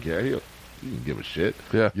 He doesn't care. He didn't give a shit.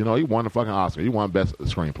 Yeah. He won the fucking Oscar. He won Best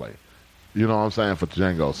Screenplay. You know what I'm saying? For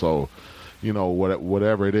Django. So,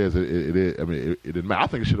 whatever it is, it is. I mean, it didn't matter. I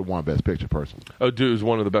think it should have won Best Picture, personally. Oh, dude, it's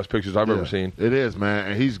one of the best pictures I've ever seen. It is,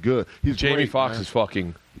 man. And he's good. Jamie Foxx is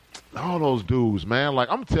fucking... All those dudes, man. Like,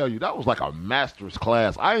 I'm telling you, that was like a master's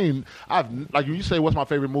class. Like, you say, what's my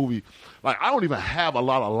favorite movie? Like, I don't even have a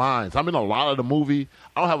lot of lines. I'm in a lot of the movie.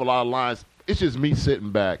 I don't have a lot of lines. It's just me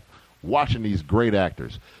sitting back, watching these great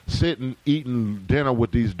actors, sitting, eating dinner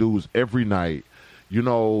with these dudes every night,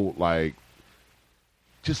 like,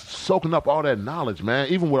 just soaking up all that knowledge, man.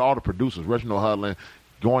 Even with all the producers, Reginald Hudlin,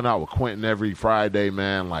 going out with Quentin every Friday,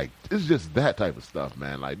 man. Like, it's just that type of stuff,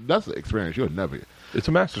 man. Like, that's an experience you'll never get. It's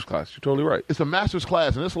a master's class. You're totally right. It's a master's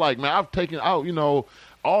class, and it's like, man, I've taken out,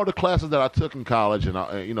 all the classes that I took in college, and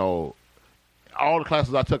all the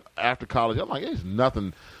classes I took after college. I'm like, it's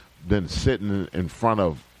nothing than sitting in front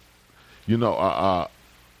of,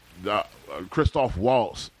 Christoph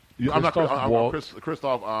Waltz. Christoph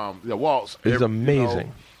Waltz. Is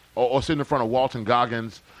amazing. Or sitting in front of Walton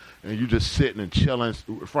Goggins. And you just sitting and chilling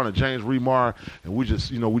in front of James Remar, and we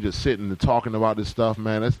just sitting and talking about this stuff,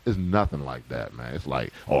 man. It's nothing like that, man. It's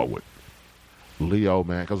like, with Leo,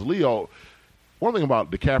 man. Because Leo, one thing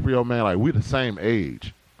about DiCaprio, man, like, we're the same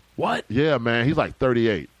age. What? Yeah, man. He's like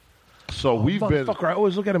 38. So we've been... I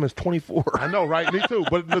always look at him as 24. I know, right? Me too.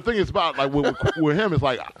 But the thing is about, like, with him, it's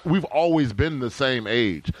like we've always been the same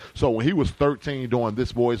age. So when he was 13 doing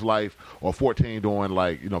This Boy's Life, or 14 doing,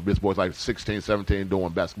 like, This Boy's Life, 16, 17 doing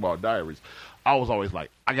Basketball Diaries, I was always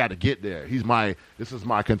like, I got to get there. This is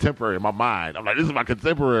my contemporary in my mind. I'm like, this is my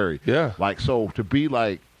contemporary. Yeah. Like, so to be,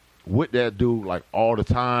 like, with that dude, like, all the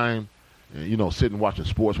time, and, sitting watching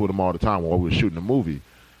sports with him all the time while we were shooting the movie,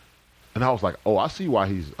 and I was like, I see why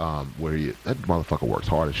he's where he is. That motherfucker works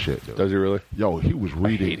hard as shit, dude. Does he really? Yo, he was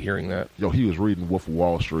reading. I hate hearing that. Yo, he was reading Wolf of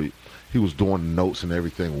Wall Street. He was doing notes and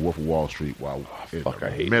everything with Wolf of Wall Street while in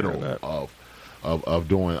the middle of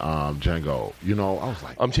doing Django. I was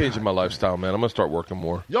like, I'm changing my lifestyle, man. I'm gonna start working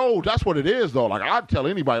more. Yo, that's what it is, though. Like, I'd tell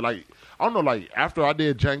anybody, like, I don't know, like, after I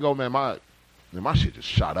did Django, man, my shit just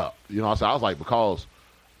shot up. You know what I'm saying? I was like, because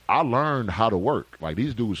I learned how to work. Like,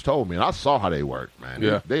 these dudes told me, and I saw how they work, man.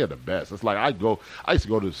 Yeah. They are the best. It's like I used to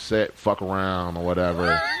go to the set, fuck around or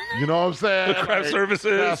whatever. You know what I'm saying? Craft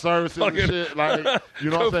services and shit. Like, you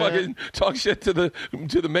know what I'm saying? Talk shit to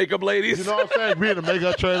the makeup ladies. You know what I'm saying? Be in the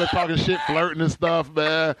makeup trailer talking shit, flirting and stuff,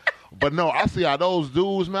 man. But no, I see how those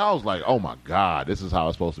dudes, man, I was like, oh my God, this is how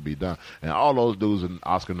it's supposed to be done. And all those dudes are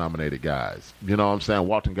Oscar-nominated guys. You know what I'm saying?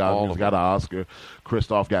 Walton Goggins got an Oscar.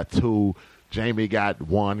 Christoph got 2. Jamie got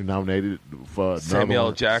 1 nominated for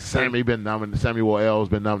Samuel Jackson. Samuel L's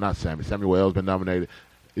been nominated. Not Sammy. Samuel L's been nominated.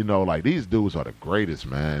 Like, these dudes are the greatest,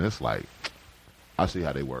 man. It's like, I see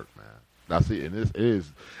how they work, man. I see, and it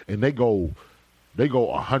is, and they go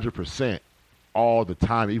 100% all the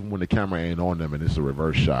time, even when the camera ain't on them and it's a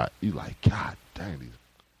reverse shot. You like, God dang, these.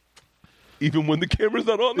 Even when the camera's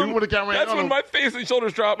not on them? Even when the camera ain't on them. That's when my face and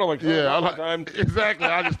shoulders drop, and I'm like, exactly.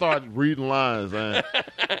 I just started reading lines, man.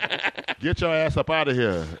 Get your ass up out of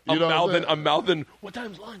here. I'm mouthing, what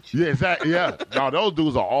time's lunch? Yeah, exactly. Yeah. No, those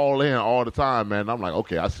dudes are all in all the time, man. I'm like,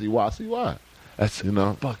 okay, I see why. That's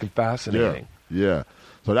fucking fascinating. Yeah.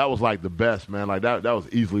 So that was like the best, man. Like that was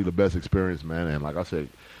easily the best experience, man. And like I said,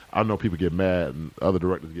 I know people get mad and other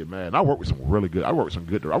directors get mad. And I work with some really good. I'm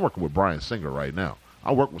working with Bryan Singer right now.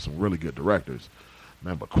 I work with some really good directors,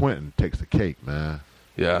 man. But Quentin takes the cake, man.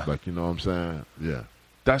 Yeah. Like, you know what I'm saying? Yeah.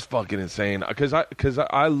 That's fucking insane. Because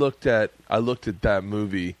I looked at that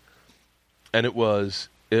movie, and it was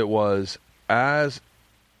as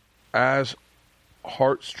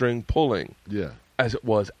heartstring pulling, yeah, as it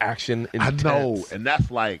was action intense. I know, and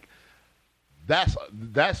that's like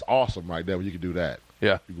That's awesome right there when you can do that.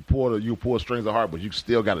 Yeah. You can pull strings of heart, but you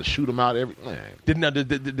still got to shoot them out every. Man.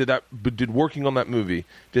 Did working on that movie,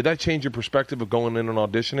 did that change your perspective of going in and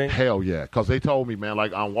auditioning? Hell yeah, because they told me, man,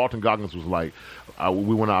 like Walton Goggins was like,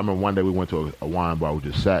 we went. I remember one day we went to a wine bar. We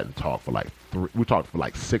just sat and talked for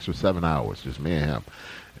like 6 or 7 hours, just me and him.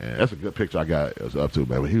 And that's a good picture I got us up to,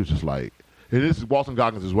 man. But he was just like, Walton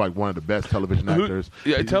Goggins is like one of the best television actors.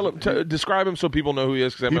 Yeah, describe him so people know who he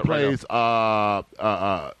is. Cause he plays.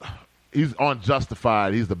 He's on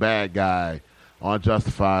Justified. He's the bad guy on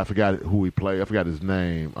Justified. I forgot who he played. I forgot his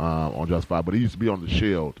name on Justified, but he used to be on The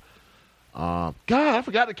Shield. God, I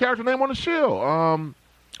forgot the character name on The Shield.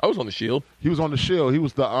 I was on The Shield. He was on The Shield. He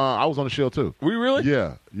was the. I was on The Shield too. Were you really?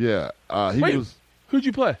 Yeah. Who'd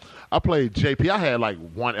you play? I played JP. I had like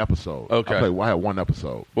one episode. Okay. I had one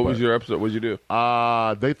episode. What was your episode? What did you do?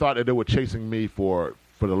 They thought that they were chasing me for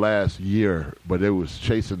the last year, but they was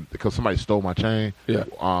chasing because somebody stole my chain. Yeah.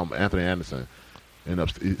 Anthony Anderson,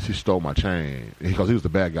 he stole my chain because he was the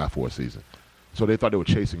bad guy for a season. So they thought they were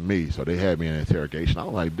chasing me. So they had me in interrogation. I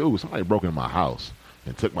was like, dude, somebody broke into my house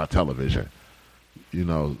and took my television. You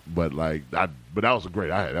know, but that was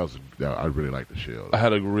great. I really liked The Shield. I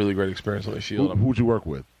had a really great experience on The Shield. Who'd you work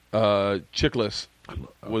with? Chickless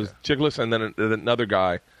was Chickless, and then another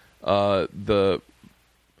guy. The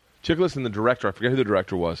Chickless and the director. I forget who the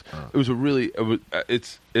director was. It was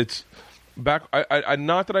it's back. I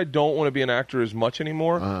not that I don't want to be an actor as much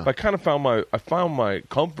anymore. But I kind of found my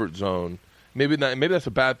comfort zone. Maybe that's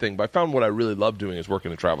a bad thing. But I found what I really love doing is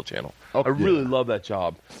working the Travel Channel. I really love that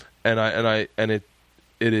job, and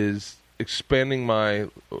it is expanding my,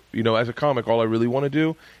 as a comic, all I really want to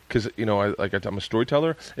do, because I'm a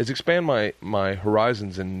storyteller, is expand my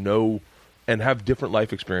horizons and have different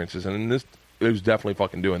life experiences, and in this, it was definitely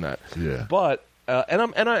fucking doing that. Yeah. But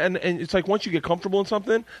and it's like once you get comfortable in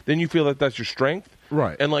something, then you feel that that's your strength,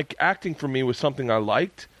 right? And like acting for me was something I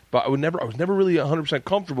liked, but I was never really 100%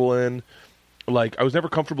 comfortable in. Like I was never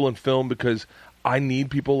comfortable in film because I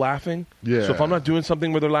need people laughing. Yeah. So if I'm not doing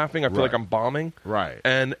something where they're laughing, I feel like I'm bombing. Right.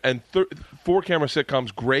 And 4-camera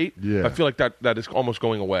sitcoms, great. Yeah. I feel like that is almost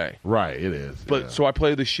going away. Right. It is. But so I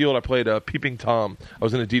played The Shield. I played Peeping Tom. I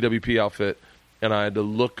was in a DWP outfit, and I had to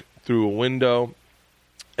look through a window,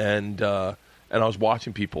 and I was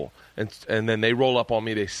watching people, and then they roll up on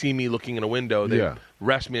me. They see me looking in a window. They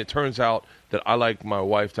arrest me. It turns out that I like my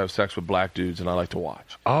wife to have sex with black dudes, and I like to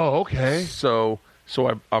watch. Oh, okay. So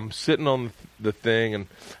I'm sitting on the thing,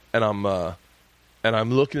 and I'm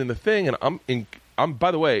looking in the thing, and I'm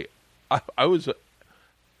by the way, I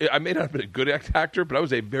may not have been a good actor, but I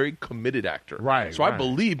was a very committed actor. Right. So I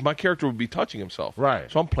believed my character would be touching himself.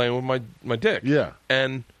 Right. So I'm playing with my dick. Yeah.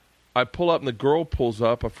 And I pull up, and the girl pulls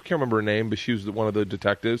up. I can't remember her name, but she was one of the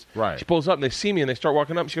detectives. Right. She pulls up, and they see me, and they start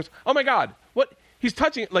walking up, and she goes, "Oh my God, what?" He's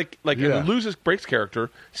touching it, and loses Break's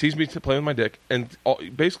character, sees me playing with my dick, and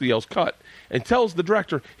basically yells "cut," and tells the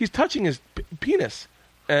director he's touching his penis,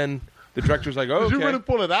 and the director's like, "Oh, okay." Did you really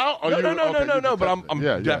pull it out? No. But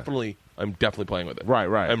I'm definitely playing with it.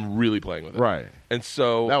 Right. I'm really playing with it. Right. And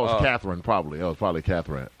so that was Catherine, probably. That was probably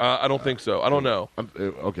Catherine. I don't think so. I don't know.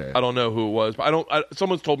 Okay. I don't know who it was, but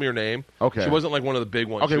someone's told me her name. Okay. She wasn't like one of the big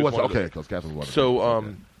ones. Okay, because Catherine was. So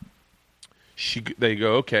they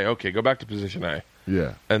go, okay, go back to position A.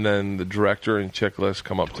 Yeah. And then the director and Chickless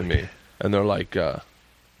come up to me, and they're like, good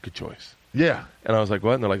choice. Yeah. And I was like,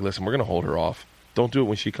 what? And they're like, listen, we're going to hold her off. Don't do it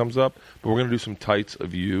when she comes up, but we're going to do some tights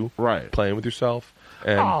of you playing with yourself.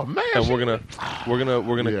 And, oh, man. And we're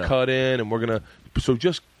gonna cut in, and we're gonna. So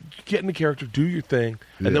just get in the character, do your thing,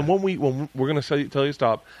 and then when we're gonna tell you to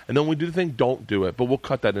stop, and then when we do the thing, don't do it, but we'll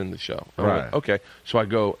cut that in the show. Right. Like, okay. So I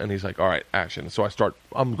go, and he's like, all right, action. So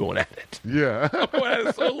I'm going at it. Yeah. I'm going at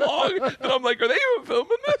it so long that I'm like, are they even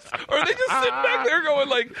filming this, or are they just sitting back there going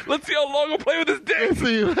like, let's see how long he'll play with his dick.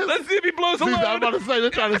 Let's see if he blows a load. I'm about to say they're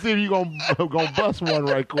trying to see if you gonna bust one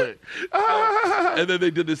right quick. And then they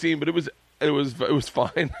did the scene, but it was fine.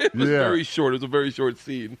 It was very short. It was a very short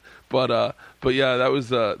scene, but yeah, that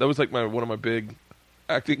was like one of my big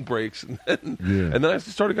acting breaks, and then I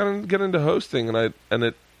started getting into hosting,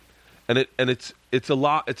 and it's a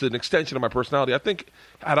lot. It's an extension of my personality. I think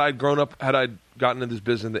had I gotten into this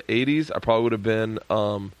business in the '80s, I probably would have been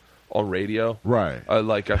on radio. Right.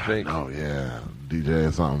 I think. Oh yeah, DJ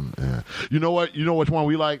or something. Yeah. You know what? You know which one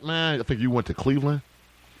we like, man? I think you went to Cleveland.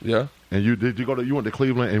 Yeah. And you went to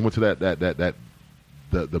Cleveland and went to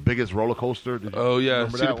the biggest roller coaster. Oh yeah,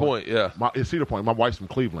 Cedar Point. Yeah, it's Cedar Point. My wife's from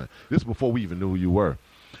Cleveland. This is before we even knew who you were.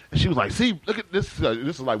 And she was like, "See, look at this.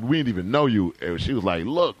 This is like we didn't even know you." And she was like,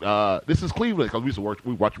 "Look, this is Cleveland because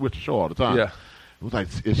we watch the show all the time." Yeah. It was like,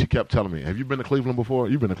 and she kept telling me, "Have you been to Cleveland before?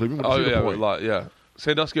 You've been to Cleveland? Oh yeah, a lot. Yeah,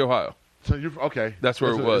 Sandusky, Ohio. So you're okay. That's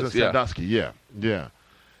where it was. It's Sandusky. Yeah.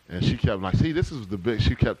 And she kept like, see, this is the big.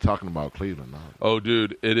 She kept talking about Cleveland. Oh,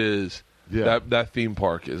 dude, it is. Yeah. That theme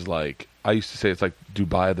park is like, I used to say it's like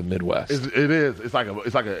Dubai of the Midwest. It is. It's like an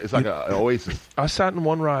oasis. I sat in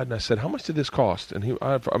one ride and I said, "How much did this cost?" And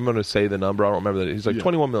I'm going to say the number. I don't remember that. He's like,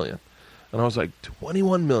 $21 million. And I was like,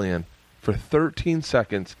 $21 million for 13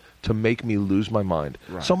 seconds to make me lose my mind.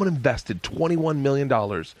 Right. Someone invested $21 million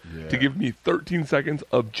to give me 13 seconds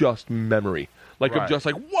of just memory. Like, of just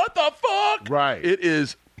like, what the fuck? Right. It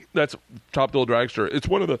is. That's Top Thrill Dragster. It's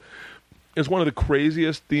one of the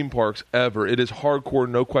craziest theme parks ever. It is hardcore,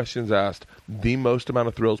 no questions asked. The most amount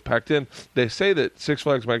of thrills packed in. They say that Six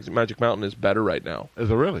Flags Magic Mountain is better right now.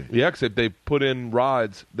 Is it really? Yeah, because they put in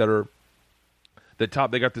rides that are the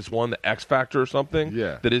top. They got this one, the X Factor or something.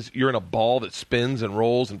 Yeah. That is, you're in a ball that spins and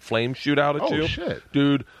rolls and flames shoot out at you. Oh shit,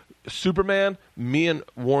 dude. Superman, me and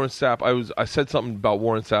Warren Sapp, I said something about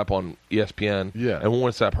Warren Sapp on ESPN, and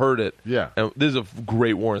Warren Sapp heard it, and this is a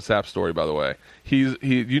great Warren Sapp story, by the way. You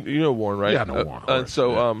know Warren, right? Yeah, I know Warren.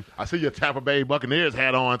 So I see your Tampa Bay Buccaneers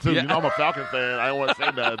hat on too. Yeah. You know I'm a Falcon fan. I don't want to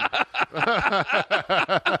say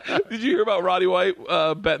that. Did you hear about Roddy White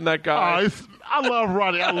betting that guy? I love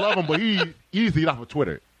Roddy. I love him, but he needs to get off of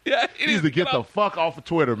Twitter. Yeah, he needs to get the fuck off of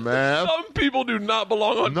Twitter, man. Some people do not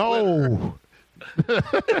belong on Twitter.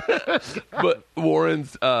 But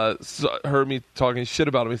Warren's heard me talking shit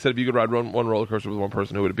about him. He said, if you could ride one roller coaster with one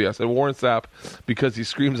person, who would it be? I said, Warren Sapp, because he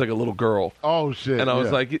screams like a little girl. Oh shit. And I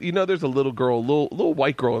was like, there's a little girl, little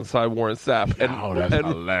white girl inside Warren Sapp. And, that's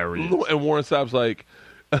hilarious. And Warren Sapp's like,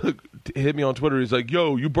 hit me on Twitter. He's like,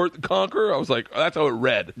 "Yo, you Bert the Conqueror?" I was like, that's how it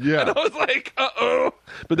read. Yeah. And I was like, uh-oh.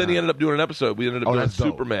 But then he ended up doing an episode. We ended up doing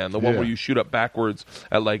Superman, the one where you shoot up backwards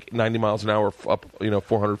at like 90 miles an hour up,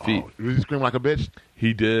 400 feet. Did he scream like a bitch?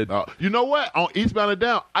 He did. You know what? On Eastbound and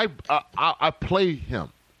Down, I play him.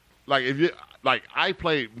 Like I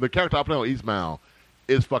play the character I play on Eastbound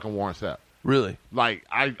is fucking Warren Sapp. Really? Like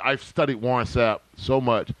I've studied Warren Sapp so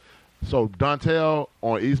much. So Dontel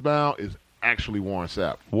on Eastbound is actually Warren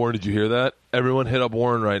Sapp. Warren, did you hear that? Everyone hit up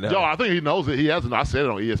Warren right now. Yo, I think he knows it. He hasn't. I said it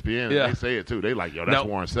on ESPN. And they say it too. They like, yo, that's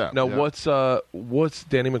Warren Sapp. Now, what's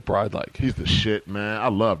Danny McBride like? He's the shit, man. I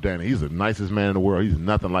love Danny. He's the nicest man in the world. He's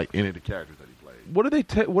nothing like any of the characters that he played.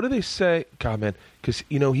 What do they say? God, man, because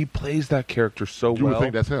he plays that character so well. You would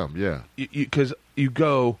think that's him, yeah. Because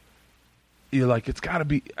you're like, it's got to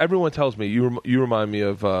be. Everyone tells me you remind me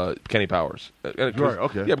of Kenny Powers. Right.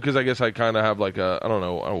 Okay. Yeah, because I guess I kind of have like I don't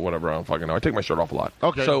know, whatever. I don't fucking know. I take my shirt off a lot.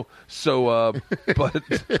 Okay. So,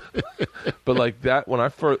 but like that, when I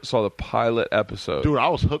first saw the pilot episode, dude, I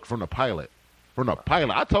was hooked from the pilot.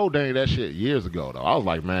 I told Danny that shit years ago, though. I was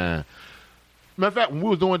like, man. Matter of fact, when I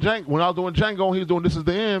was doing Django, and he was doing This Is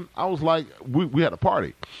the End. I was like, we had a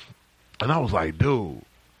party, and I was like, dude.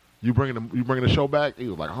 You bringing the show back? He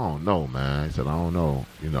was like, I don't know, man. He said, I don't know.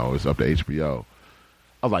 It's up to HBO.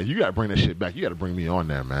 I was like, you got to bring that shit back. You got to bring me on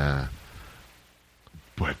there, man.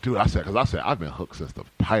 But dude, I said I've been hooked since the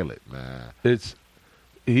pilot, man. It's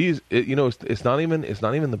not even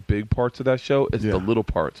the big parts of that show. It's the little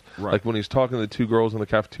parts. Right. Like when he's talking to the two girls in the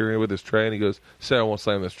cafeteria with his tray, and he goes, "Say I won't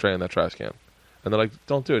slam this tray in that trash can." And they're like,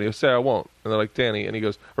 "Don't do it." And he goes, "Say I won't." And they're like, "Danny." And he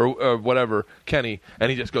goes, or whatever, Kenny. And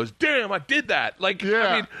he just goes, "Damn, I did that." Like, yeah.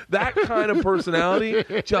 I mean, that kind of personality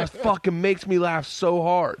just fucking makes me laugh so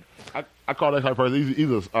hard. I call that type of person.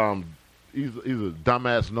 He's a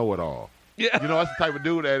dumbass know-it-all. Yeah. That's the type of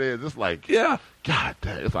dude that is. It's like, yeah. God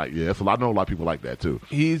damn. It's like, yeah. I know a lot of people like that too.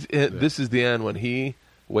 This is the end when he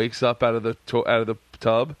wakes up out of the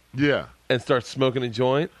tub. Yeah. And starts smoking a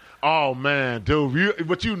joint. Oh man, dude!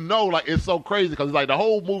 But like it's so crazy because like the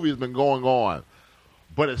whole movie has been going on,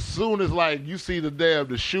 but as soon as like you see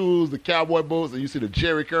the shoes, the cowboy boots, and you see the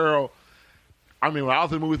Jerry curl, I mean, when I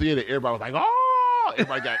was in the movie theater, everybody was like, "Oh!" I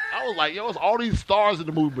was like, "Yo, it's all these stars in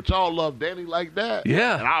the movie, but y'all love Danny like that."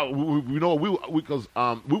 Yeah, and we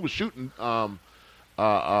were shooting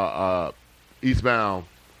Eastbound.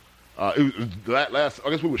 It was I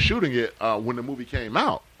guess we were shooting it when the movie came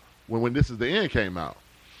out, when This Is the End came out.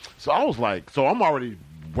 So I was like, I'm already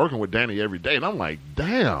working with Danny every day, and I'm like,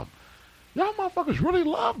 damn, y'all motherfuckers really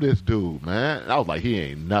love this dude, man. And I was like, he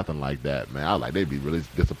ain't nothing like that, man. I was like, they'd be really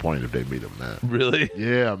disappointed if they meet him, man. Really?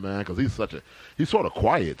 Yeah, man, because he's sort of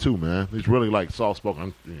quiet too, man. He's really like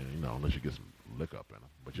soft-spoken, unless you get some lick up in him.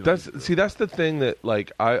 But that's the thing that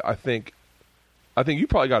like I think you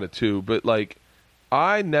probably got it too, but like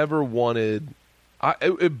I never wanted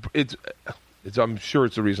I'm sure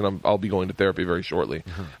it's the reason I'll be going to therapy very shortly.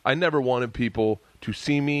 Mm-hmm. I never wanted people to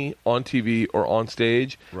see me on TV or on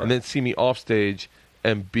stage, Right. and then see me off stage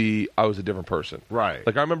and I was a different person. Right.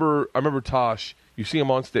 Like I remember Tosh. You see him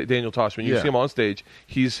on stage, Daniel Tosh. When you see him on stage,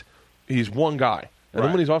 he's one guy, and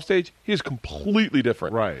then when he's off stage, he's completely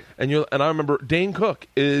different. Right. And I remember Dane Cook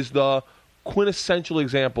is the quintessential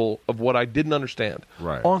example of what I didn't understand.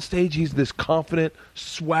 Right. On stage, he's this confident,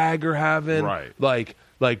 swagger having, Right. like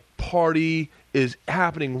party is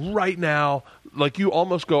happening right now. Like you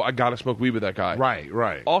almost go, I gotta smoke weed with that guy.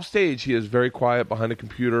 Right. Off stage, he is very quiet behind a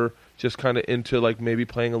computer, just kind of into like maybe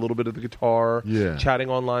playing a little bit of the guitar, chatting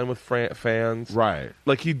online with fans. Right.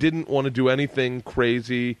 Like he didn't want to do anything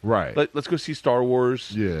crazy. Right. Let's go see Star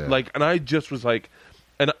Wars. Yeah. Like, and I just was like,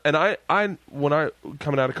 and I when I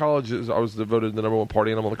coming out of college, I was voted the #1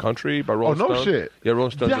 party animal in the country by Rolling Stone. Oh, no shit. Yeah,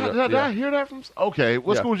 Rolling Stone. Did I hear that from? Okay.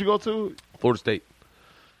 What school did you go to? Florida State.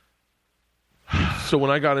 So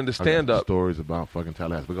when I got into stand up, stories about fucking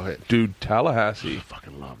Tallahassee. But go ahead, dude. Tallahassee. I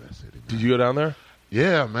fucking love that city. Man. Did you go down there?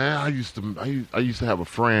 Yeah, man. I used to have a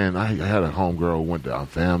friend. I had a homegirl who went to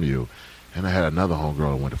FAMU, and I had another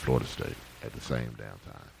homegirl who went to Florida State at the same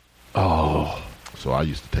damn time. Oh. So I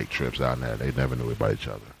used to take trips out there. They never knew about each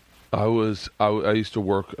other. I used to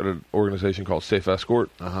work at an organization called Safe Escort,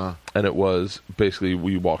 and it was basically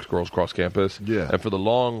we walked girls across campus. Yeah. And for the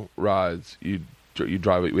long rides, you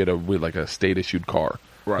drive it. We had like a state issued car,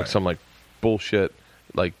 right? Like some like bullshit,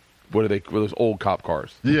 like what are those old cop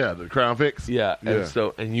cars? Yeah, the Crown Vics. Yeah.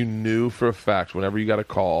 And you knew for a fact whenever you got a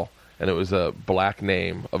call and it was a black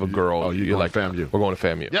name of a girl, you're like, FAMU. We're going to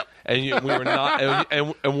FAMU. Yep. And we were not,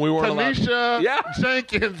 and we weren't Tanisha allowed.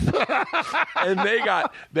 Jenkins. And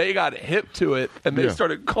they got hip to it, and they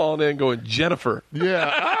started calling in, going Jennifer.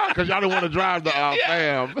 Yeah, because y'all didn't want to drive the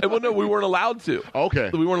fam. And well, no, we weren't allowed to.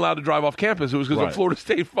 Okay. We weren't allowed to drive off campus. It was because of Florida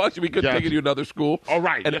State function. We couldn't take it to another school. Oh,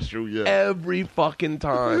 right. And that's true. Yeah. Every fucking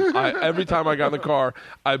time, every time I got in the car,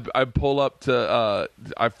 I pull up to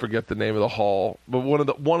I forget the name of the hall, but one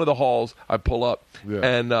of the halls I pull up,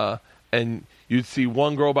 and you'd see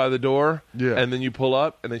one girl by the door, and then you pull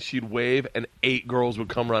up, and then she'd wave, and 8 girls would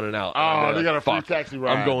come running out. Oh, they got a free taxi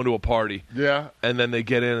ride. I'm going to a party. Yeah. And then they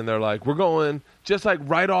get in, and they're like, we're going just like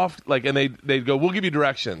right off, like, and they'd go, we'll give you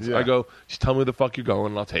directions. Yeah. I go, just tell me where the fuck you're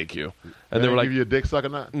going, and I'll take you. And they were like, give you a dick suck or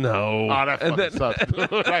not? No. Oh, that fucking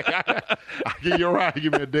sucks. Like, I give you a ride,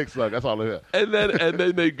 give me a dick suck. That's all it is. And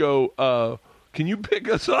then they go, can you pick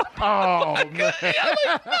us up? Oh, man. No,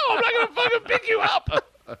 I'm not going to fucking pick you up.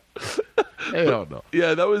 Hell no.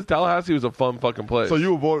 Yeah, Tallahassee was a fun fucking place. So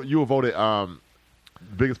you were voted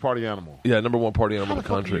biggest party animal. Yeah, #1 party animal in the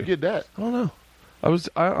country. How did you get that? I don't know.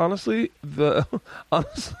 Honestly,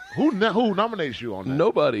 Who nominates you on that?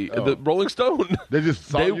 Nobody. The Rolling Stone. They just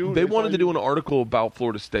saw you. They wanted to do an article about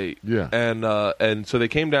Florida State. Yeah. And so they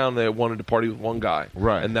came down. They wanted to party with one guy.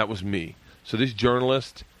 Right. And that was me. So this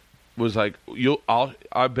journalist was like, I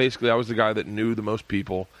was the guy that knew the most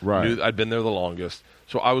people. Right. I'd been there the longest.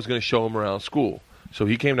 So I was going to show him around school. So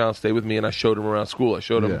he came down, stayed with me, and I showed him around school. I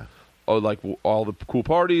showed him like all the cool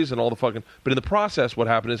parties and all the fucking. But in the process, what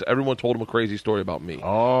happened is everyone told him a crazy story about me.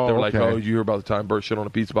 Oh, they were like, "Oh, did you hear about the time Bert shit on a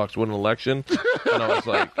pizza box to win an election?" And I was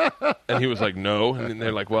like, and he was like, "No." And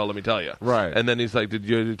they're like, "Well, let me tell you." Right. And then he's like, "Did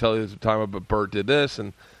you tell you the time about Bert did this?"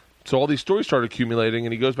 And so all these stories started accumulating.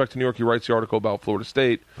 And he goes back to New York. He writes the article about Florida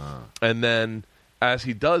State. And then as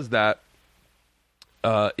he does that,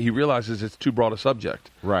 he realizes it's too broad a subject.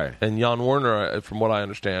 Right. And Jan Werner, from what I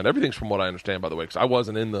understand, everything's from what I understand, by the way, because I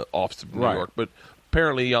wasn't in the office of New York, but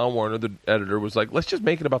apparently Jan Werner, the editor, was like, let's just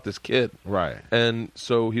make it about this kid. Right. And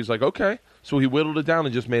so he's like, okay. So he whittled it down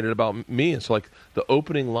and just made it about me. And so, like, the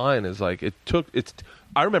opening line is like,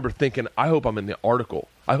 I remember thinking, I hope I'm in the article.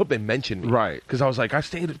 I hope they mention me. Right. Because I was like, I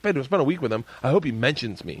spent a week with him. I hope he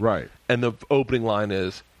mentions me. Right. And the opening line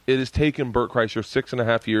is, it has taken Bert Kreischer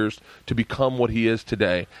 6.5 years to become what he is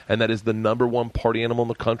today, and that is the #1 party animal in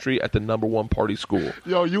the country at the #1 party school.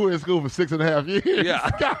 Yo, you were in school for 6.5 years. Yeah.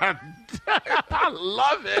 God, I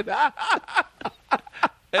love it.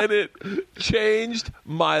 And it changed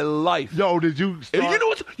my life. Yo, did you start? And you know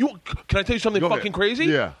what? Can I tell you something fucking crazy?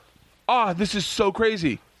 Yeah. This is so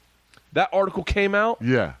crazy. That article came out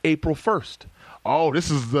April 1st. Oh, this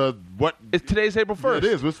is Today's April 1st. Yeah, it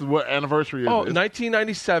is. This is what anniversary is. Oh,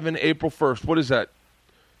 1997, April 1st. What is that?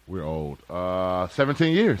 We're old.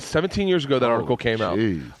 17 years. 17 years ago that article came out.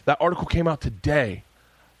 That article came out today.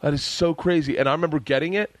 That is so crazy. And I remember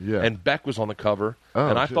getting it, and Beck was on the cover,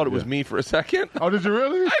 and I thought it was me for a second. Oh, did you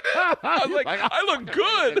really? I was like, I look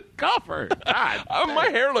good. Cover. My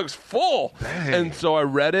hair looks full. Dang. And so I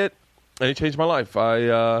read it, and it changed my life.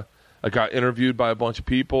 I got interviewed by a bunch of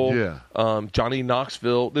people. Yeah. Johnny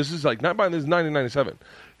Knoxville. This is 1997.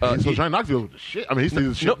 So Johnny Knoxville was the shit. I mean, he's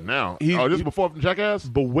the shit now. This is before Jackass?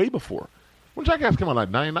 But way before. When Jackass came out, like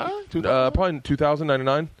 99? 2000? Probably in 2000,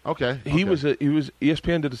 99. Okay. He was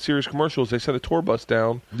ESPN did a series of commercials. They sent a tour bus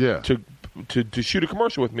down to shoot a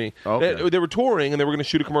commercial with me. Okay. They were touring, and they were going to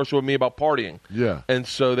shoot a commercial with me about partying. Yeah. And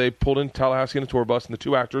so they pulled in Tallahassee in a tour bus, and the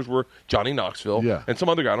two actors were Johnny Knoxville and some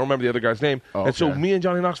other guy. I don't remember the other guy's name. Oh, and so me and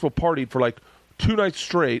Johnny Knoxville partied for like 2 nights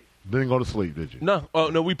straight. Didn't go to sleep, did you? No. Oh,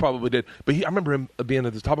 no, we probably did. But I remember him being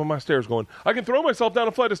at the top of my stairs going, I can throw myself down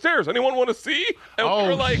a flight of stairs. Anyone want to see? And we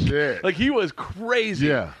were like, shit. Like, he was crazy.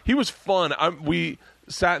 Yeah. He was fun. We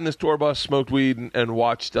sat in this tour bus, smoked weed, and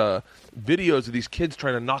watched videos of these kids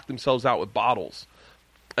trying to knock themselves out with bottles.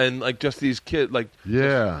 And, like, just these kids, like...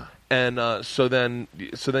 Yeah. And so then,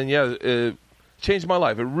 it changed my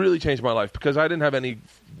life. It really changed my life because I didn't have any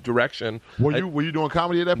direction. Were you doing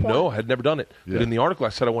comedy at that point? No, I had never done it. Yeah. But in the article, I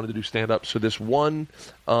said I wanted to do stand-up. So this one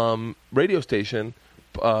radio station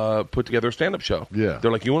put together a stand-up show. Yeah.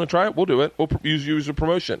 They're like, you want to try it? We'll do it. We'll use a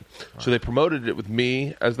promotion. So they promoted it with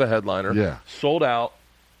me as the headliner. Yeah. Sold out.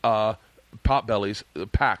 Potbellies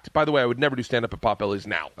packed. By the way, I would never do stand up at Potbellies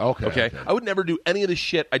now. Okay. I would never do any of the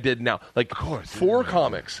shit I did now. Like, of course, 4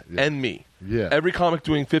 comics and me. Yeah. Every comic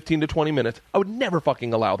doing 15 to 20 minutes. I would never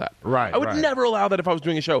fucking allow that. Right. I would never allow that if I was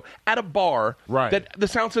doing a show at a bar. Right. That the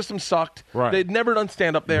sound system sucked. Right. They'd never done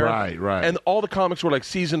stand up there. Right. And all the comics were like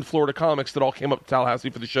seasoned Florida comics that all came up to Tallahassee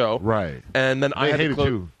for the show. Right. And then I had to hated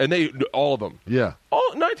you. And all of them. Yeah.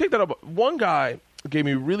 Oh no, I take that up. One guy gave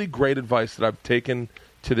me really great advice that I've taken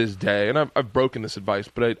to this day, and I've broken this advice,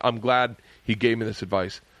 but I'm glad he gave me this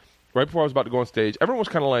advice. Right before I was about to go on stage, everyone was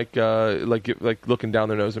kind of like looking down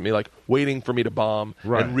their nose at me, like waiting for me to bomb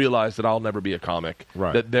and realize that I'll never be a comic,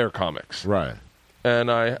 that they're comics. Right.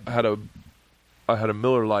 And I had a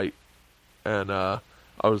Miller Lite, and I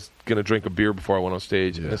was gonna drink a beer before I went on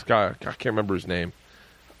stage. And this guy, I can't remember his name.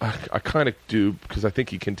 I kind of do because I think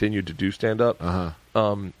he continued to do stand up.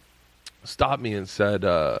 Stopped me and said,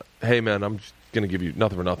 "Hey man, I'm just going to give you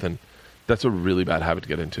nothing for nothing. That's a really bad habit to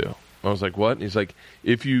get into." I was like, what? And he's like,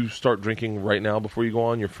 if you start drinking right now before you go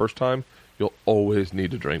on your first time, you'll always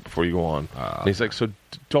need to drink before you go on. And he's like, so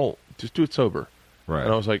don't. Just do it sober. Right.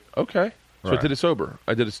 And I was like, okay. So I did it sober.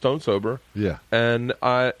 I did it stone sober. Yeah. And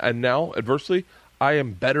now, adversely, I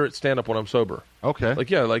am better at stand-up when I'm sober. Okay.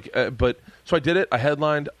 So I did it. I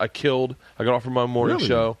headlined. I killed. I got offered my morning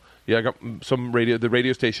show. Yeah, I got the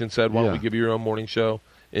radio station said, why don't we give you your own morning show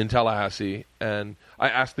in Tallahassee? And I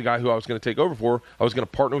asked the guy who I was going to take over for, I was going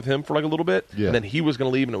to partner with him for like a little bit, and then he was going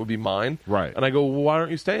to leave and it would be mine. Right. And I go, well, why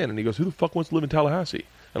aren't you staying? And he goes, who the fuck wants to live in Tallahassee?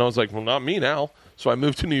 And I was like, well, not me now. So I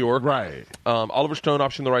moved to New York. Right. Oliver Stone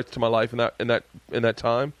optioned the rights to my life in that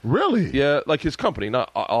time. Really? Yeah, like his company,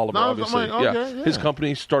 not Oliver, obviously. Yeah. His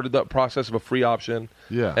company started that process of a free option.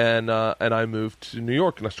 Yeah. And I moved to New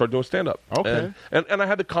York and I started doing stand up. Okay. And I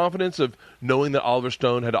had the confidence of knowing that Oliver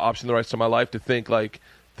Stone had optioned the rights to my life to think like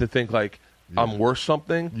I'm worth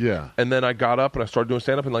something. Yeah. And then I got up and I started doing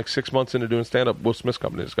stand up, and like 6 months into doing stand up, Will Smith's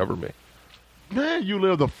company discovered me. Man, you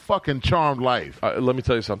live the fucking charmed life. Let me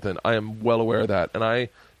tell you something. I am well aware of that. And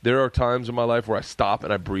there are times in my life where I stop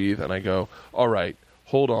and I breathe and I go, all right,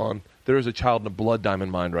 hold on. There is a child in a blood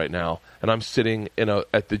diamond mine right now, and I'm sitting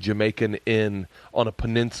at the Jamaican Inn on a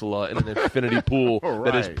peninsula in an infinity pool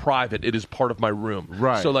that is private. It is part of my room.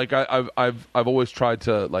 Right. So like I've always tried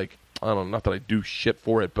to like, I don't know, not that I do shit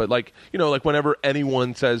for it, but like, like whenever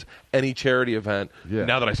anyone says any charity event,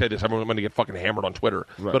 now that I say this, everyone's going to get fucking hammered on Twitter.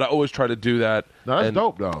 Right. But I always try to do that. No, that's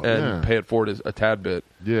dope, though. And pay it forward a tad bit.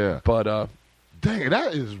 Yeah. But, dang,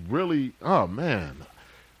 that is really, oh, man.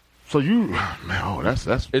 So that's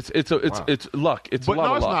it's luck. It's but a lot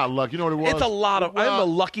no, of it's luck. not luck. You know what it was? It's a lot of. I'm the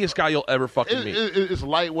luckiest guy you'll ever fucking meet. It's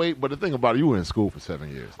lightweight, but the thing about it, you were in school for 7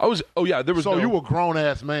 years. I was. Oh yeah, there was. So you were a grown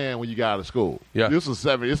ass man when you got out of school. Yeah, this was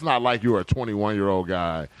 7. It's not like you were a 21-year-old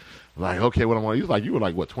guy. Like, okay, what I'm going to use? Like, you were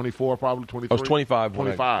like, what, 24, probably 23? I was 25.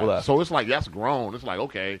 25. So it's like, that's grown. It's like,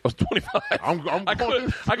 okay. I was 25.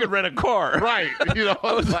 I could rent a car. Right. You know,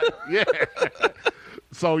 I was like, yeah.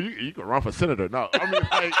 So you could run for senator. No, I mean,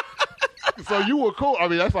 like, so you were cool. I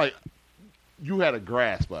mean, that's like, you had a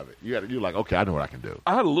grasp of it. You're like, okay, I know what I can do.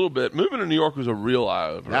 I had a little bit. Moving to New York was a real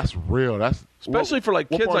eye-opener. That's real. That's especially for like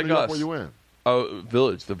kids like us. What part of New York were you in? Oh,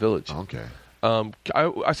 the village. Okay.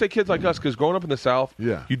 I say kids like us because growing up in the South,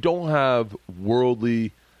 you don't have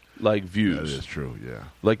worldly like views. That is true. Yeah.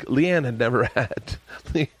 Like Leanne had never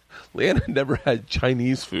had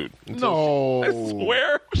Chinese food. No, I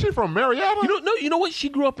swear. Was she from Marietta? You know what? She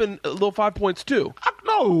grew up in Little 5 Points too.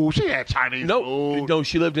 No, she had Chinese food. No,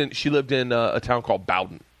 she lived in a town called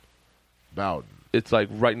Bowden. Bowden. It's like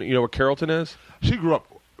right. You know where Carrollton is? She grew up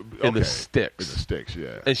in the sticks. In the sticks,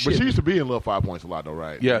 yeah. And but she used to be in Little 5 Points a lot, though,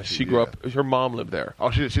 right? Yeah, she grew up. Her mom lived there.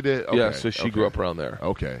 Oh, she did? Okay. Yeah, so she grew up around there.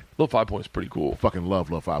 Okay. Little 5 Points is pretty cool. Fucking love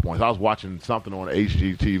Little 5 Points. I was watching something on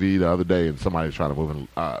HGTV the other day, and somebody was trying to move in,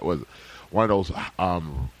 was one of those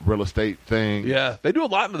real estate things. Yeah, they do a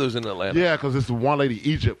lot of those in Atlanta. Yeah, because this one lady,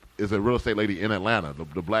 Egypt, is a real estate lady in Atlanta.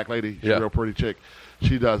 The black lady, she's a real pretty chick.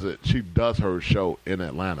 She does it. She does her show in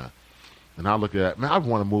Atlanta. And I look at that, man, I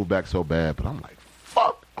want to move back so bad, but I'm like,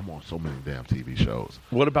 fuck, I'm on so many damn TV shows.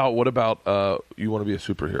 What about you want to be a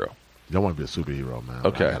superhero? I want to be a superhero, man.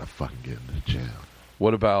 Okay. I got to fucking get in the gym.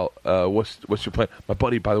 What about, what's your plan? My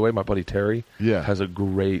buddy Terry has a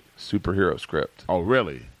great superhero script. Oh,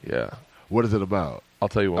 really? Yeah. What is it about? I'll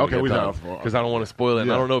tell you when we get done, because I don't want to spoil it.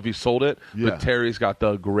 And I don't know if he sold it, but Terry's got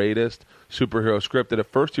the greatest superhero script. That at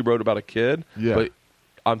first he wrote about a kid, but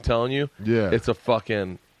I'm telling you, it's a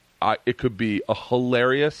fucking, it could be a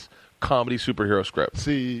hilarious comedy superhero script.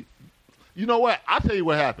 See, you know what? I'll tell you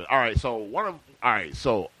what happened. All right,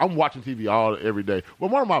 so I'm watching TV every day. Well,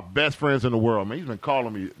 one of my best friends in the world, man, he's been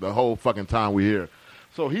calling me the whole fucking time we're here.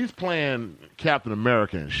 So he's playing Captain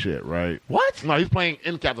America and shit, right? What? No, he's playing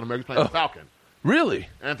in Captain America. He's playing Falcon. Really?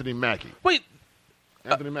 Anthony Mackie. Wait.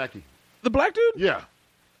 Anthony Mackie. The black dude? Yeah.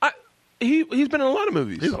 He's been in a lot of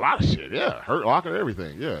movies. He's a lot of shit, yeah. Hurt Locker,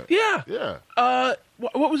 everything, yeah. Yeah. Yeah.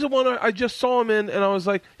 What was the one I just saw him in, and I was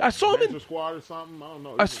like, I saw him in... Gangster Squad or something? I don't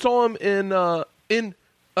know. I saw him in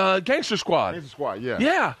Gangster Squad. Gangster Squad, yeah.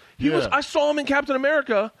 Yeah. I saw him in Captain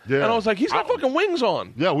America, and I was like, he's got fucking wings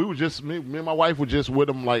on. Yeah, we were just, me and my wife were just with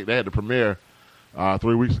him, like, they had the premiere 2 or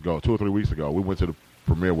 3 weeks ago. We went to the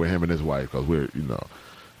premiere with him and his wife, because we're,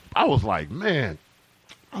 I was like, man,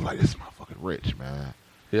 this motherfucking rich, man.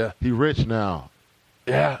 Yeah. He rich now.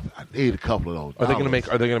 Yeah. I need a couple of those. Are they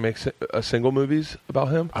gonna make single movies about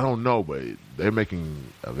him? I don't know, but they're making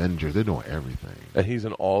Avengers. They're doing everything. And he's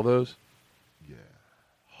in all those? Yeah.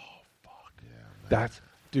 Oh, fuck yeah,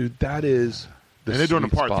 man. That is the And they're doing the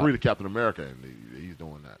part spot. 3 to Captain America, and he's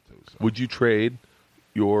doing that too. So. Would you trade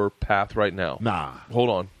your path right now? Nah.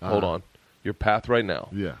 Hold on. Your path right now.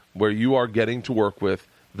 Yeah. Where you are getting to work with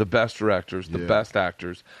the best directors, the best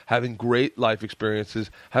actors, having great life experiences,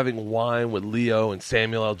 having wine with Leo and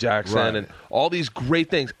Samuel L. Jackson and all these great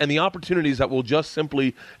things, and the opportunities that will just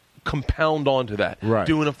simply compound onto that. Right.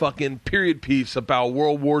 Doing a fucking period piece about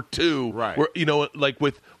World War II. Right. Where, like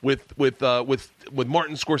with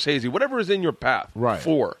Martin Scorsese, whatever is in your path. Right.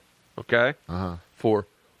 For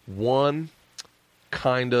one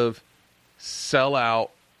kind of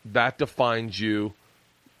sellout that defines you.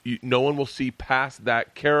 No one will see past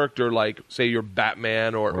that character, like say you're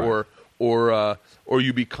Batman or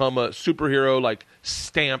you become a superhero like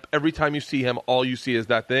Stamp. Every time you see him, all you see is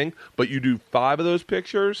that thing. But you do 5 of those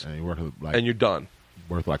pictures, and you're done.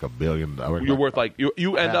 Worth like $1 billion. You're worth like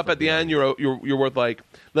you end up at the end. You're worth like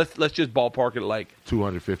let's just ballpark it like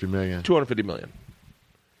 $250 million. $250 million.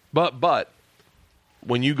 But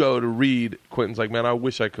when you go to read, Quentin's like, man, I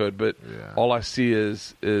wish I could, but all I see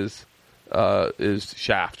is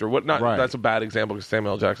Shaft or what? Not that's a bad example because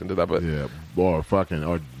Samuel L. Jackson did that, but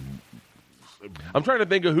I'm trying to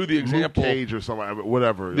think of who the example Luke Cage or somebody,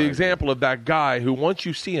 whatever. The example of that guy who once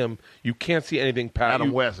you see him, you can't see anything past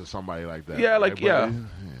Adam West or somebody like that. Yeah,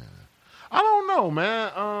 I don't know,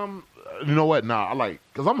 man. You know what? Nah,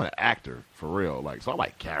 because I'm an actor for real. So I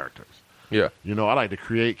like characters. Yeah. I like to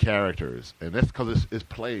create characters, and that's because it's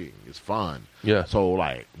playing, it's fun. Yeah. So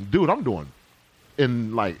dude, I'm doing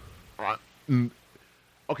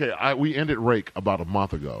we ended Rake about a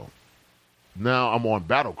month ago. Now I'm on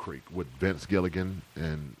Battle Creek with Vince Gilligan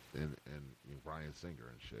and Bryan Singer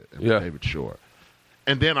and shit, and David Shore.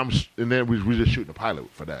 And then we're just shooting a pilot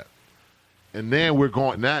for that. And then we're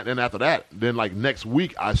going that, and after that, then next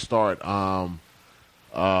week I start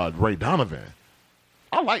Ray Donovan.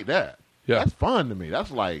 I like that. Yeah. That's fun to me. That's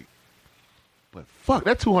but fuck,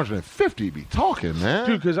 that 250 be talking, man.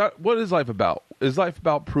 Dude, because what is life about? Is life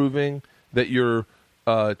about proving that you're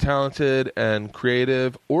talented and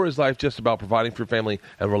creative, or is life just about providing for your family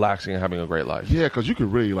and relaxing and having a great life? Yeah, because you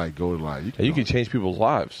could really go to you can change people's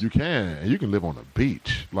lives. You can, and you can live on the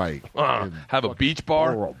beach, have a beach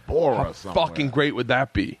bar, Bora Bora or something. Fucking great would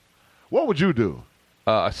that be? What would you do?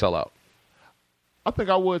 I sell out. I think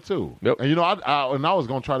I would too. Yep. And I was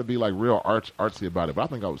gonna try to be real artsy about it, but I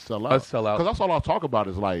think I would sell out. I'd sell out because that's all I talk about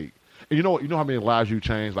is and you know how many lives you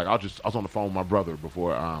changed. I was on the phone with my brother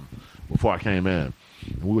before I came in.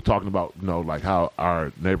 And we were talking about how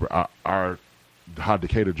our neighbor how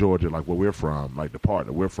Decatur, Georgia, where we're from, the part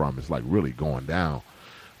that we're from is really going down.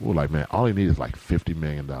 We were like, man, all he needs is like $50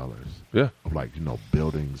 million. Yeah. Of like,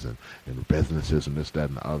 buildings and businesses and this, that,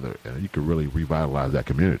 and the other. And you could really revitalize that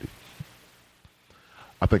community.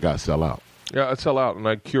 I think I'd sell out. Yeah, I'd sell out, and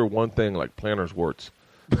I'd cure one thing like planner's warts.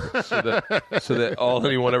 so that all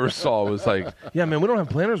anyone ever saw was like, yeah, man, we don't have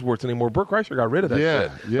planner's warts anymore. Burt Kreischer got rid of that shit.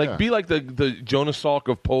 Yeah. Like, be like the Jonas Salk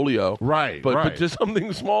of polio. Right, But just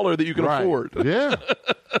something smaller that you can afford. Yeah.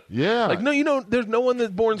 Yeah. Like, no, there's no one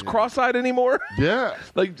that's born cross-eyed anymore. Yeah.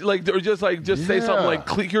 like, or just say something like,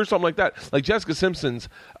 cure something like that. Like Jessica Simpson's,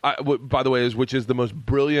 by the way, which is the most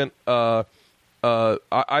brilliant, I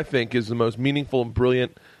think is the most meaningful and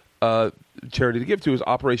brilliant charity to give to is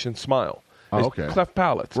Operation Smile. Oh, okay. Cleft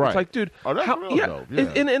palates. Right. It's like, dude, that's real dope. Yeah.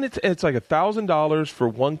 and it's like $1,000 for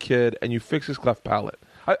one kid, and you fix his cleft palate.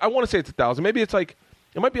 I want to say it's $1,000. Maybe it's like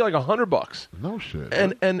it might be like $100. No shit.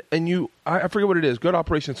 And you, I forget what it is. Go to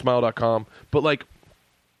OperationSmile.com. But like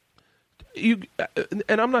you,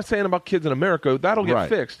 and I'm not saying about kids in America that'll get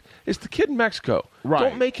fixed. It's the kid in Mexico. Right.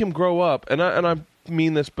 Don't make him grow up. And I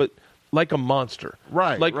mean this, but like a monster.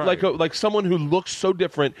 Right. Like someone who looks so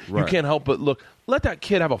different, you can't help but look. Let that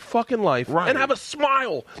kid have a fucking life and have a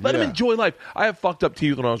smile. Let him enjoy life. I have fucked up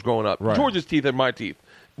teeth when I was growing up. Right. George's teeth are my teeth.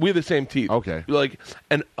 We have the same teeth. Okay.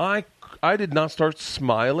 And I did not start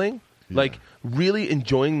smiling, like really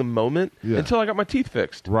enjoying the moment until I got my teeth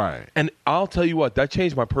fixed. Right. And I'll tell you what, that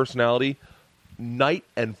changed my personality night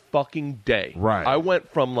and fucking day. Right. I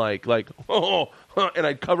went from like and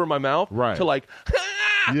I'd cover my mouth to like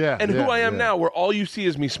and who I am now, where all you see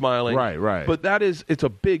is me smiling. Right. But it's a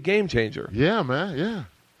big game changer. Yeah, man. Yeah.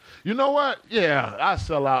 You know what? Yeah, I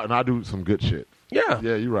sell out and I do some good shit. Yeah.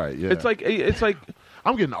 Yeah, you're right. Yeah. It's like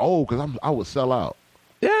I'm getting old because I would sell out.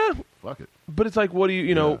 Yeah. Fuck it. But it's like, what do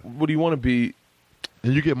you what do you want to be?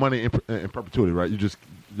 And you get money in perpetuity, right? You just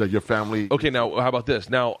like your family. Okay, now how about this?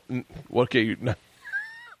 Now, okay,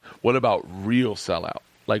 what about real sellout?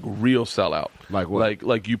 Like real sellout. Like what?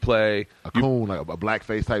 Like you play a coon, like a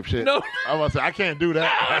blackface type shit. No, I was say I can't do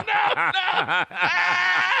that.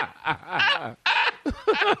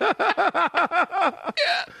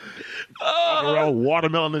 No. Around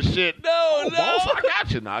watermelon and shit. No. Boss, I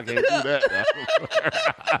got you. No, I can't do that.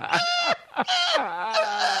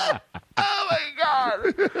 Oh my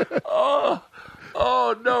god.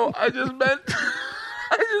 Oh no. I just meant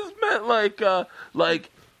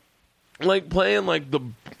like playing like the.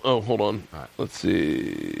 Oh, hold on. Right. Let's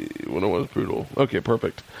see. When I was brutal. Okay,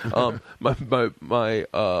 perfect. My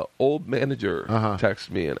old manager texted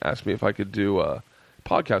me and asked me if I could do a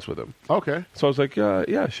podcast with him. Okay. So I was like,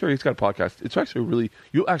 yeah, sure. He's got a podcast. It's actually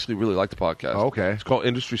you'll actually really like the podcast. Okay. It's called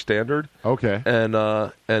Industry Standard. Okay. And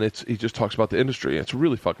he just talks about the industry. It's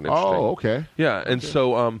really fucking interesting. Oh, okay. Yeah, and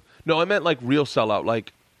so no, I meant like real sellout,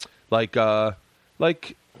 like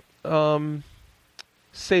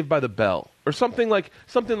Saved by the Bell or something like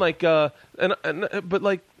but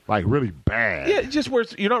like really bad. Yeah, just where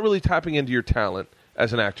you're not really tapping into your talent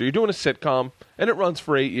as an actor. You're doing a sitcom and it runs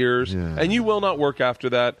for 8 years and you will not work after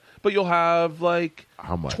that, but you'll have like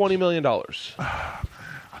how much? $20 million.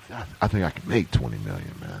 I think I can make $20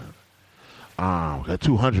 million, man.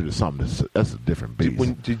 200 or something. That's a different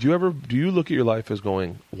beast. Do you look at your life as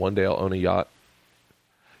going, one day I'll own a yacht?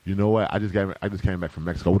 You know what? I just came back from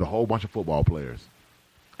Mexico with a whole bunch of football players.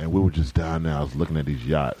 And we were just down there. I was looking at these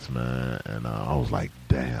yachts, man. And I was like,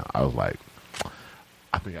 damn. I was like,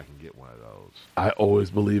 I think I can get one of those. I always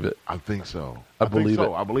believe it. I think so. I believe it.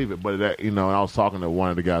 I believe it. But that, and I was talking to one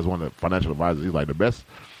of the guys, one of the financial advisors. He's like, the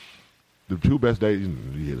two best days,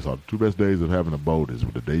 the two best days of having a boat is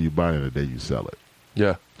the day you buy it and the day you sell it.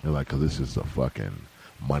 Yeah. And like, because it's just a fucking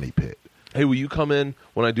money pit. Hey, will you come in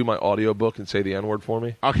when I do my audiobook and say the N-word for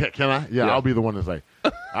me? Okay, can I? Yeah, I'll be the one to say.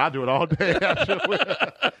 I'll do it all day.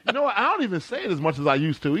 You know what? I don't even say it as much as I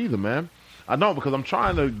used to either, man. I don't, because I'm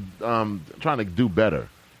trying to do better.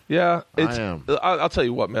 Yeah, I am. I'll tell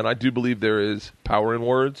you what, man. I do believe there is power in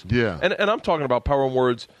words. Yeah. And I'm talking about power in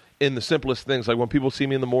words in the simplest things, like when people see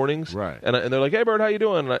me in the mornings. Right. And they're like, hey, Bert, how you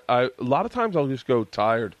doing? And a lot of times I'll just go,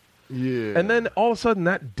 tired. Yeah. And then all of a sudden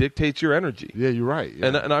that dictates your energy. Yeah, you're right. Yeah.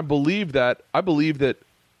 And I believe that,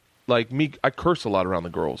 like me, I curse a lot around the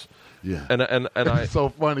girls. Yeah. And I. It's so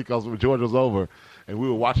funny because when George was over and we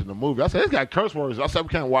were watching the movie, I said, it's got curse words. I said, we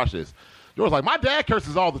can't watch this. George was like, my dad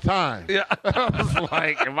curses all the time. Yeah. I was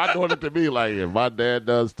like, am I doing it to me? Like, yeah, my dad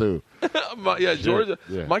does too. George.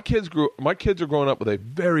 Yeah. My kids are growing up with a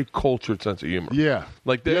very cultured sense of humor. Yeah.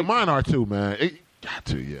 Like mine are too, man. It got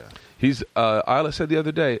to, yeah. He's. Isla said the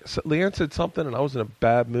other day. Leanne said something, and I was in a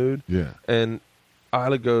bad mood. Yeah. And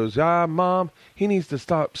Isla goes, Mom, he needs to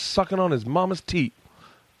stop sucking on his mama's teat.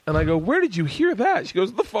 And I go, where did you hear that? She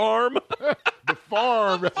goes, the farm. The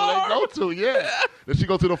farm. That's where they go to, yeah. Does she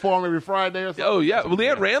go to the farm every Friday or something? Oh, yeah. Well,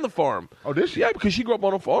 Leanne ran the farm. Oh, did she? Yeah, because she grew up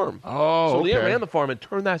on a farm. Oh, so okay. Leanne ran the farm and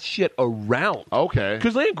turned that shit around. Okay.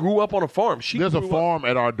 Because Leanne grew up on a farm. There's a farm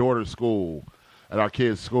at our daughter's school, at our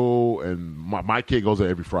kid's school, and my kid goes there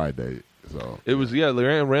every Friday. So it was,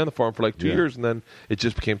 Leanne ran the farm for like 2 years, and then it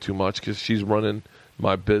just became too much because she's running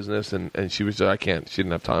my business, and she was I can't. She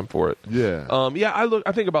didn't have time for it. Yeah.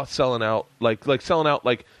 I think about selling out, like selling out,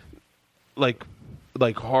 like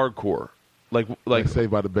hardcore, like Saved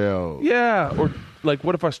by the Bell. Yeah, or like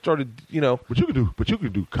what if I started, But you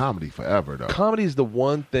could do comedy forever though. Comedy is the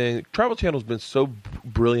one thing. Travel Channel's been so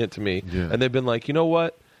brilliant to me, and they've been like, you know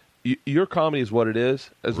what, your comedy is what it is.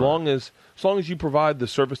 As long as you provide the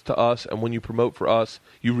service to us, and when you promote for us,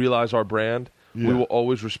 you realize our brand. Yeah. We will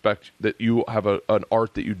always respect that you have an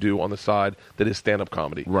art that you do on the side that is stand-up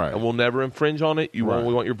comedy, right? And we'll never infringe on it. We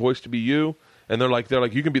want your voice to be you. And they're like,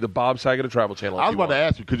 you can be the Bob Saget of Travel Channel. I was about to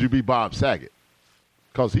ask you, could you be Bob Saget?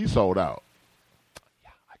 Because he sold out.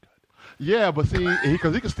 Yeah, I could. Yeah, but see,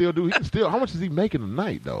 because he can still. How much is he making a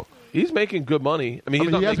night though? He's making good money. I mean,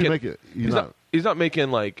 he's not making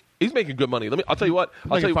good money. I'll tell you what.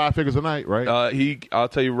 He's making 5 figures a night, right? I'll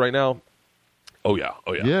tell you right now. Oh yeah.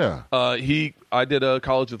 Yeah. I did a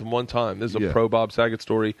college with him one time. This is a pro Bob Saget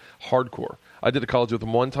story, hardcore. I did a college with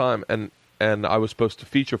him one time, and I was supposed to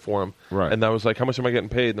feature for him. Right. And I was like, how much am I getting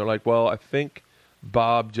paid? And they're like, well, I think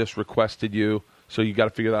Bob just requested you, so you got to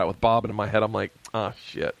figure that out with Bob. And in my head, I'm like,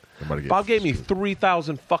 shit. Bob gave me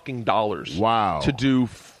 $3,000 fucking dollars. Wow. To do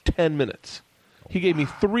 10 minutes. He gave me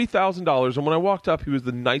 $3,000, and when I walked up, he was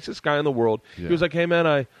the nicest guy in the world. Yeah. He was like, hey, man,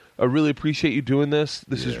 I really appreciate you doing this.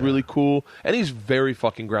 This is really cool. And he's very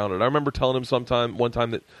fucking grounded. I remember telling him one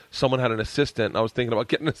time that someone had an assistant, and I was thinking about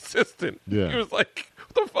getting an assistant. Yeah. He was like,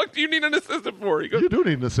 what the fuck do you need an assistant for? He goes, you do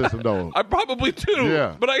need an assistant, though. I probably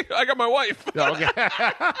do, but I got my wife. Yeah, okay.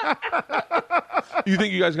 You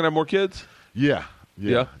think you guys are going to have more kids? Yeah.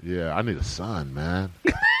 I need a son, man.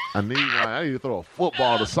 I need to throw a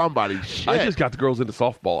football to somebody. Shit. I just got the girls into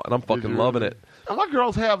softball, and I'm fucking loving it. And my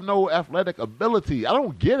girls have no athletic ability. I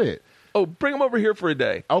don't get it. Oh, bring them over here for a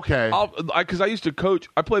day. Okay. Because I used to coach.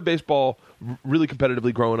 I played baseball really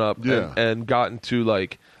competitively growing up, and got into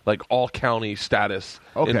like all county status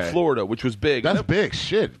in Florida, which was big. That's big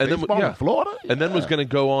shit. And baseball in Florida, and then was going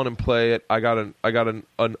to go on and play it. I got an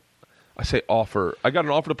offer. I got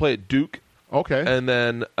an offer to play at Duke. Okay. And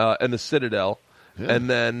then and the Citadel. Yeah. And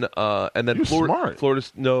then You're smart. Florida.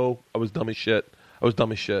 No, I was dumb as shit. Those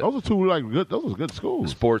are two good. Those are good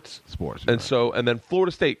schools. Sports. And then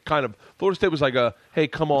Florida State Florida State was like hey,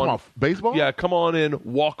 come on, baseball. Yeah, come on in,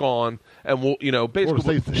 walk on, and we'll basically Florida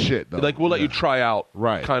State's the shit though. Like we'll let you try out,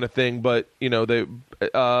 right, kind of thing. But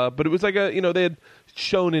but it was like they had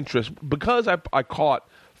shown interest because I caught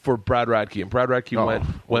for Brad Radke, and Brad Radke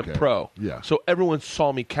went pro. Yeah. So everyone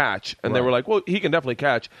saw me catch, and they were like, well, he can definitely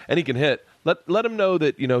catch, and he can hit. Let him know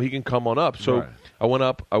that he can come on up. So I went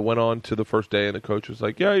up. I went on to the first day, and the coach was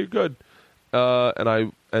like, "Yeah, you're good."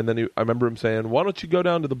 I remember him saying, "Why don't you go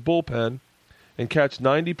down to the bullpen and catch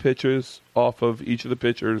 90 pitches off of each of the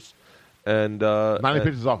pitchers?" And 90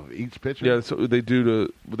 pitches off of each pitcher. Yeah, so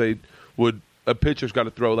a pitcher's got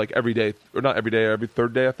to throw like every day, or not every day, every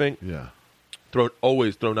third day, I think. Yeah.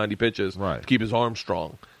 Always throw 90 pitches to keep his arm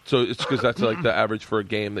strong. So it's because that's like the average for a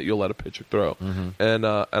game that you'll let a pitcher throw. Mm-hmm. And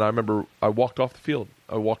I remember I walked off the field.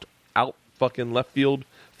 I walked out fucking left field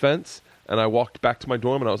fence, and I walked back to my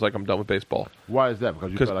dorm, and I was like, I'm done with baseball. Why is that?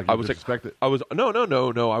 Because you felt like you disrespected?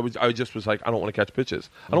 No. I just was like, I don't want to catch pitches.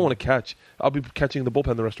 I don't want to catch. I'll be catching the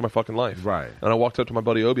bullpen the rest of my fucking life. Right. And I walked up to my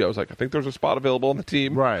buddy Obi. I was like, I think there's a spot available on the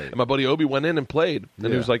team. Right. And my buddy Obi went in and played, and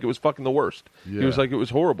he was like, it was fucking the worst. Yeah. He was like, it was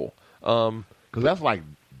horrible. Because that's like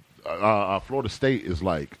Florida State is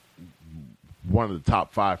like one of the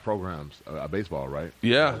top 5 programs baseball, right?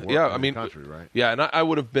 Yeah, I mean, country, right? Yeah, and I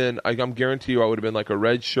would have been. I'm guarantee you, I would have been like a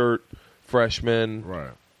red shirt freshman,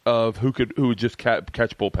 right? Of who would just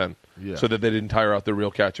catch bullpen, so that they didn't tire out the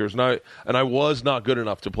real catchers. And I was not good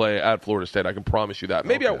enough to play at Florida State. I can promise you that.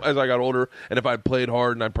 Maybe as I got older, and if I played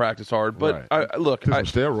hard and I practiced hard, but look, some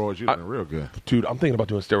steroids, you're doing real good, dude. I'm thinking about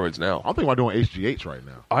doing steroids now. I'm thinking about doing HGH right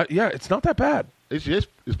now. Yeah, it's not that bad. HGH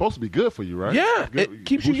is supposed to be good for you, right? Yeah, it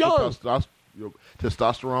keeps you young. Your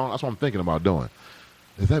testosterone. That's what I'm thinking about doing.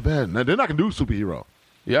 Is that bad? Now, then I can do superhero.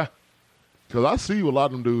 Yeah, because I see what a lot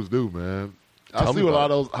of them dudes do, man. I see what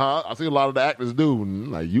a lot of the actors do.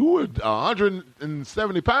 Like, you were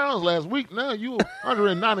 170 pounds last week. Now you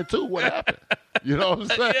 192. What happened? You know what I'm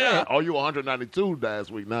saying? Yeah. Oh, you were 192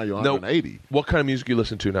 last week. Now you're 180. What kind of music you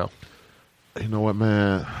listen to now? You know what,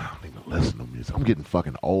 man? I don't even listen to music. I'm getting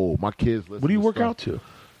fucking old. My kids listen. What do you to work stuff. out to?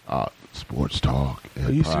 Sports talk and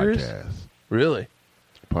Are you podcasts. serious? Really?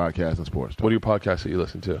 Podcasts and sports talk. What are your podcasts that you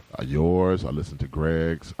listen to? Yours. I listen to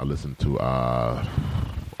Greg's. I listen to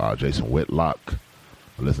Jason Whitlock.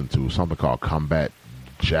 I listen to something called Combat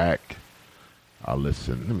Jack. I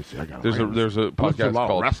listen. Let me see. I got. There's a I listen to podcast a lot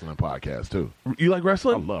called of wrestling podcasts too. You like I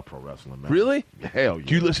wrestling? love pro wrestling, man. Really? Hell yeah.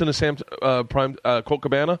 Do you listen to Sam Prime Colt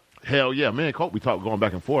Cabana? Hell yeah, me and Colt, we talk going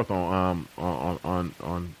back and forth on.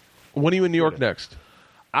 When are you in New York next?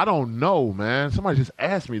 I don't know, man. Somebody just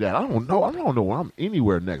asked me that. I don't know. I don't know when I'm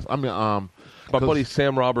anywhere next. I mean, My buddy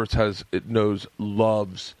Sam Roberts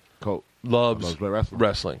loves Colt loves wrestling.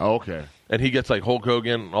 wrestling. Oh, okay. And he gets like Hulk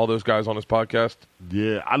Hogan and all those guys on his podcast.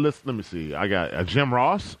 Yeah, I listen. Let me see. I got Jim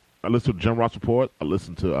Ross. I listen to Jim Ross Report. I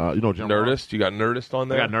listen to Jim Nerdist. Ross. You got Nerdist on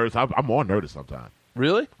there? I got Nerdist. I'm on Nerdist sometimes.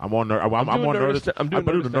 Really? I'm on Nerdist. I'm doing on Nerdist- Nerdist. I'm doing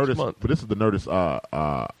I do Nerdist next month. but this is the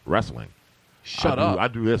Nerdist wrestling. Shut up. I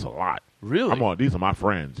do this a lot. Really? I'm on. These are my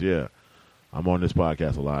friends. Yeah, I'm on this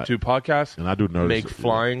podcast a lot. Two podcasts? And I do Nerdist. Make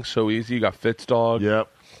flying so easy. You got Fitzdog. Yep.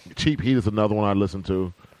 Cheap Heat is another one I listen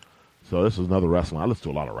to. So this is another wrestling. I listen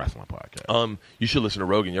to a lot of wrestling podcasts. You should listen to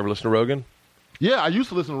Rogan. You ever listen to Rogan? Yeah, I used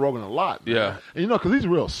to listen to Rogan a lot. Man. Yeah. And because he's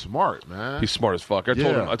real smart, man. He's smart as fuck. I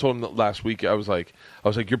told him that last week. I was like,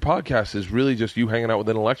 your podcast is really just you hanging out with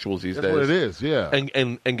intellectuals these That's days. what it is, yeah.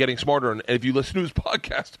 And getting smarter. And if you listen to his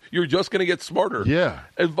podcast, you're just going to get smarter. Yeah.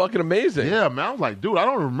 It's fucking amazing. Yeah, man. I was like, dude, I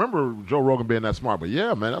don't remember Joe Rogan being that smart, but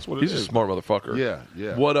yeah, man, that's what it is. He's a smart motherfucker. Yeah,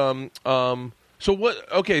 yeah. What So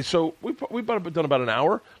what? Okay, so we've done about an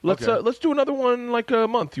hour. Let's do another one like a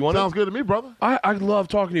month. You want? Sounds good to me, brother. I love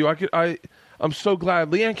talking to you. I'm so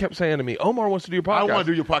glad. Leanne kept saying to me, Omar wants to do your podcast. I want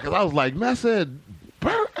to do your podcast. I was like, man, I said,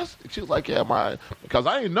 Bird. She was like, yeah, because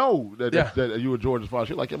I didn't know that you were George's father.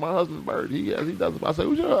 She was like, yeah, my husband's Bird. He does it. I said,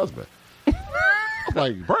 who's your husband? I was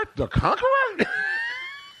like, Bert the Conqueror?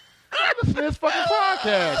 I listen to his fucking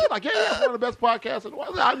podcast. She's like, yeah, it's one of the best podcasts in the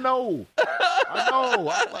world. I know. I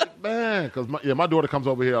was like, man, because my daughter comes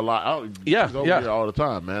over here a lot. She's over here all the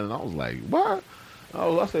time, man. And I was like, what?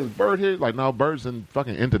 I said, is Bird here? Like, no, Bird's in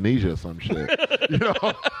fucking Indonesia or some shit. You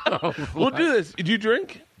know? We'll do this. Do you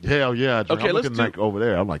drink? Hell yeah. Okay, I'm looking like over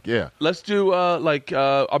there. I'm like, yeah. Let's do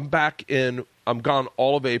I'm gone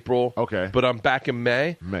all of April. Okay. But I'm back in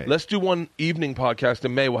May. Let's do one evening podcast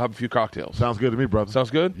in May. We'll have a few cocktails. Sounds good to me, brother.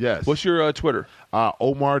 Sounds good? Yes. What's your Twitter?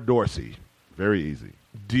 Omar Dorsey. Very easy.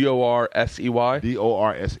 Dorsey. Dorsey.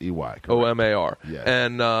 Omar. Yes.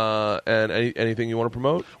 And anything you want to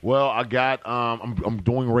promote? Well, I got I'm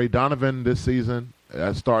doing Ray Donovan this season.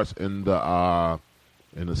 That starts in the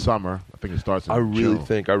summer. I think it starts in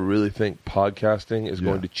June. I really think podcasting is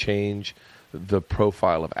going to change the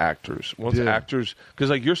profile of actors. Once actors, because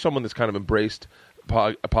like you're someone that's kind of embraced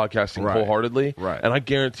podcasting wholeheartedly, and I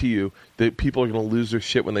guarantee you that people are going to lose their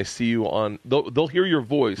shit when they see you on. They'll hear your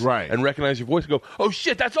voice and recognize your voice and go, "Oh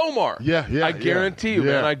shit, that's Omar!" I guarantee you,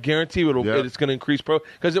 man. I guarantee you, it's going to increase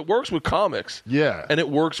because it works with comics, and it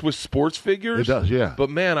works with sports figures. It does, yeah. But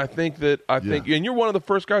man, I think, and you're one of the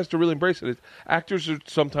first guys to really embrace it. Actors are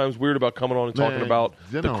sometimes weird about coming on and talking about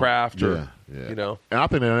the craft or. Yeah. You know, and I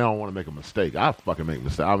think they don't want to make a mistake. I fucking make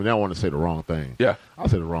mistakes. I mean, they don't want to say the wrong thing. Yeah, I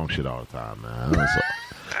say the wrong shit all the time, man. So,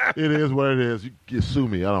 it is what it is. You sue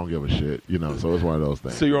me, I don't give a shit. You know, so it's one of those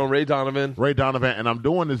things. So you're on Ray Donovan, and I'm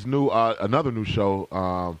doing this another new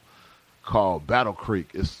show called Battle Creek.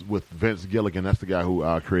 It's with Vince Gilligan. That's the guy who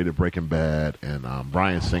created Breaking Bad, and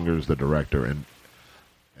Bryan Singer's the director, and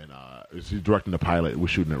he's directing the pilot. We're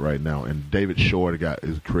shooting it right now, and David Shore, the guy,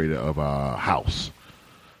 is the creator of House.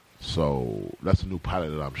 So that's a new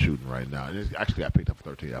pilot that I'm shooting right now. And it's actually, I picked up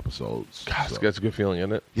 13 episodes. God, that's a good feeling,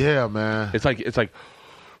 isn't it? Yeah, man. It's like, yeah,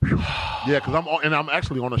 because I'm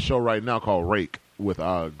actually on a show right now called Rake with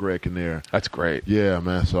Greg Kinnear. That's great. Yeah,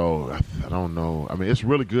 man. So I don't know. I mean, it's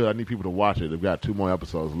really good. I need people to watch it. They've got 2 more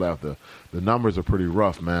episodes left. The numbers are pretty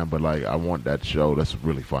rough, man. But like, I want that show. That's a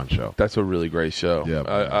really fun show. That's a really great show. Yeah,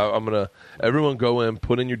 I'm gonna everyone go in,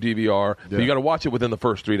 put in your DVR. Yeah. But you got to watch it within the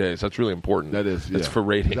first 3 days. That's really important. That is. Yeah. It's for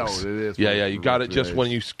ratings. That's what it is. Yeah. You got it. Just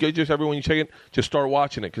when you everyone you check it, just start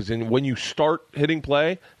watching it because when you start hitting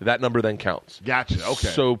play, that number then counts. Gotcha. Okay.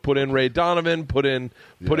 So put in Ray Donovan. Put in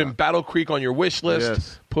Battle Creek on your wish list.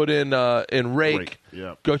 Yes. Put in Rake.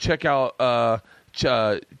 Yep. Go check out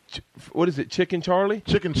what is it? Chicken Charlie.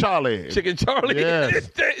 Chicken Charlie. Yes.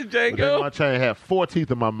 Django. My chain had 4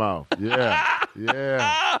 teeth in my mouth. Yeah.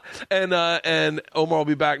 Yeah. And Omar will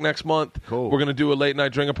be back next month. Cool. We're gonna do a late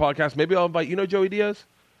night drinking podcast. Maybe I'll invite Joey Diaz.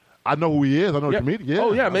 I know who he is. I know the comedian. Yeah.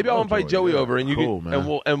 Oh yeah, maybe I'll invite Joey over, and Cool,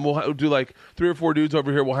 man. and we'll do like 3 or 4 dudes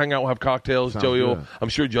over here. We'll hang out. We'll have cocktails. Sounds Joey will. good. I'm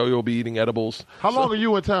sure Joey will be eating edibles. How long are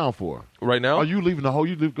you in town for? Right now? Are you leaving the whole?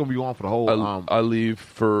 You going to be on for the whole? I leave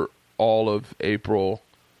for all of April,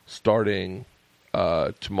 starting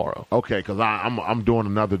tomorrow. Okay, because I'm doing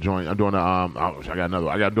another joint. I'm doing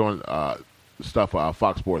I got doing stuff for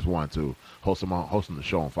Fox Sports 1 too. Hosting the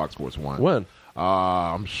show on Fox Sports 1. When?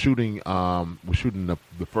 I'm shooting. We're shooting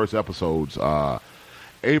the first episodes.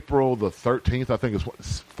 April the 13th, I think it's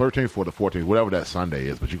 13th or the 14th, whatever that Sunday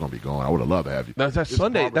is. But you're gonna be going. I would have loved to have you. That's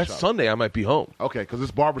Sunday. That's Sunday. I might be home. Okay, because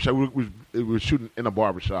it's barbershop. We're shooting in a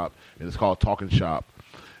barbershop, and it's called Talking Shop.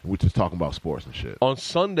 And we're just talking about sports and shit. On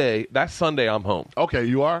Sunday, that Sunday, I'm home. Okay,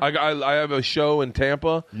 you are? I have a show in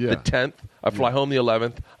Tampa the 10th. I fly home the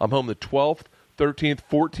 11th. I'm home the 12th, 13th,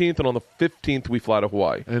 14th, and on the 15th, we fly to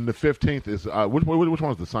Hawaii. And the 15th is, which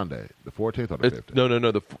one is the Sunday? The 14th or the 15th?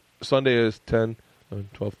 No. The Sunday is 10,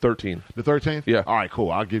 12, 13. The 13th? Yeah. All right, cool.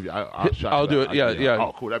 I'll give you, I'll do it. Yeah.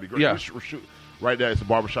 Oh, cool. That'd be great. Yeah. We're shoot right there. It's a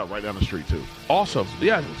barbershop right down the street, too. Awesome.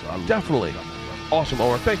 Yeah, definitely. Awesome,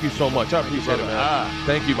 Omar. Thank you so much. I appreciate it, man.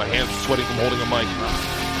 Thank you. My hands are sweating from holding a mic.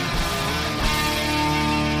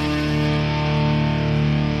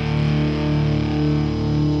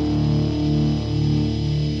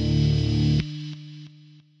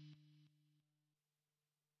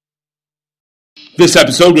 This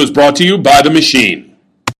episode was brought to you by The Machine.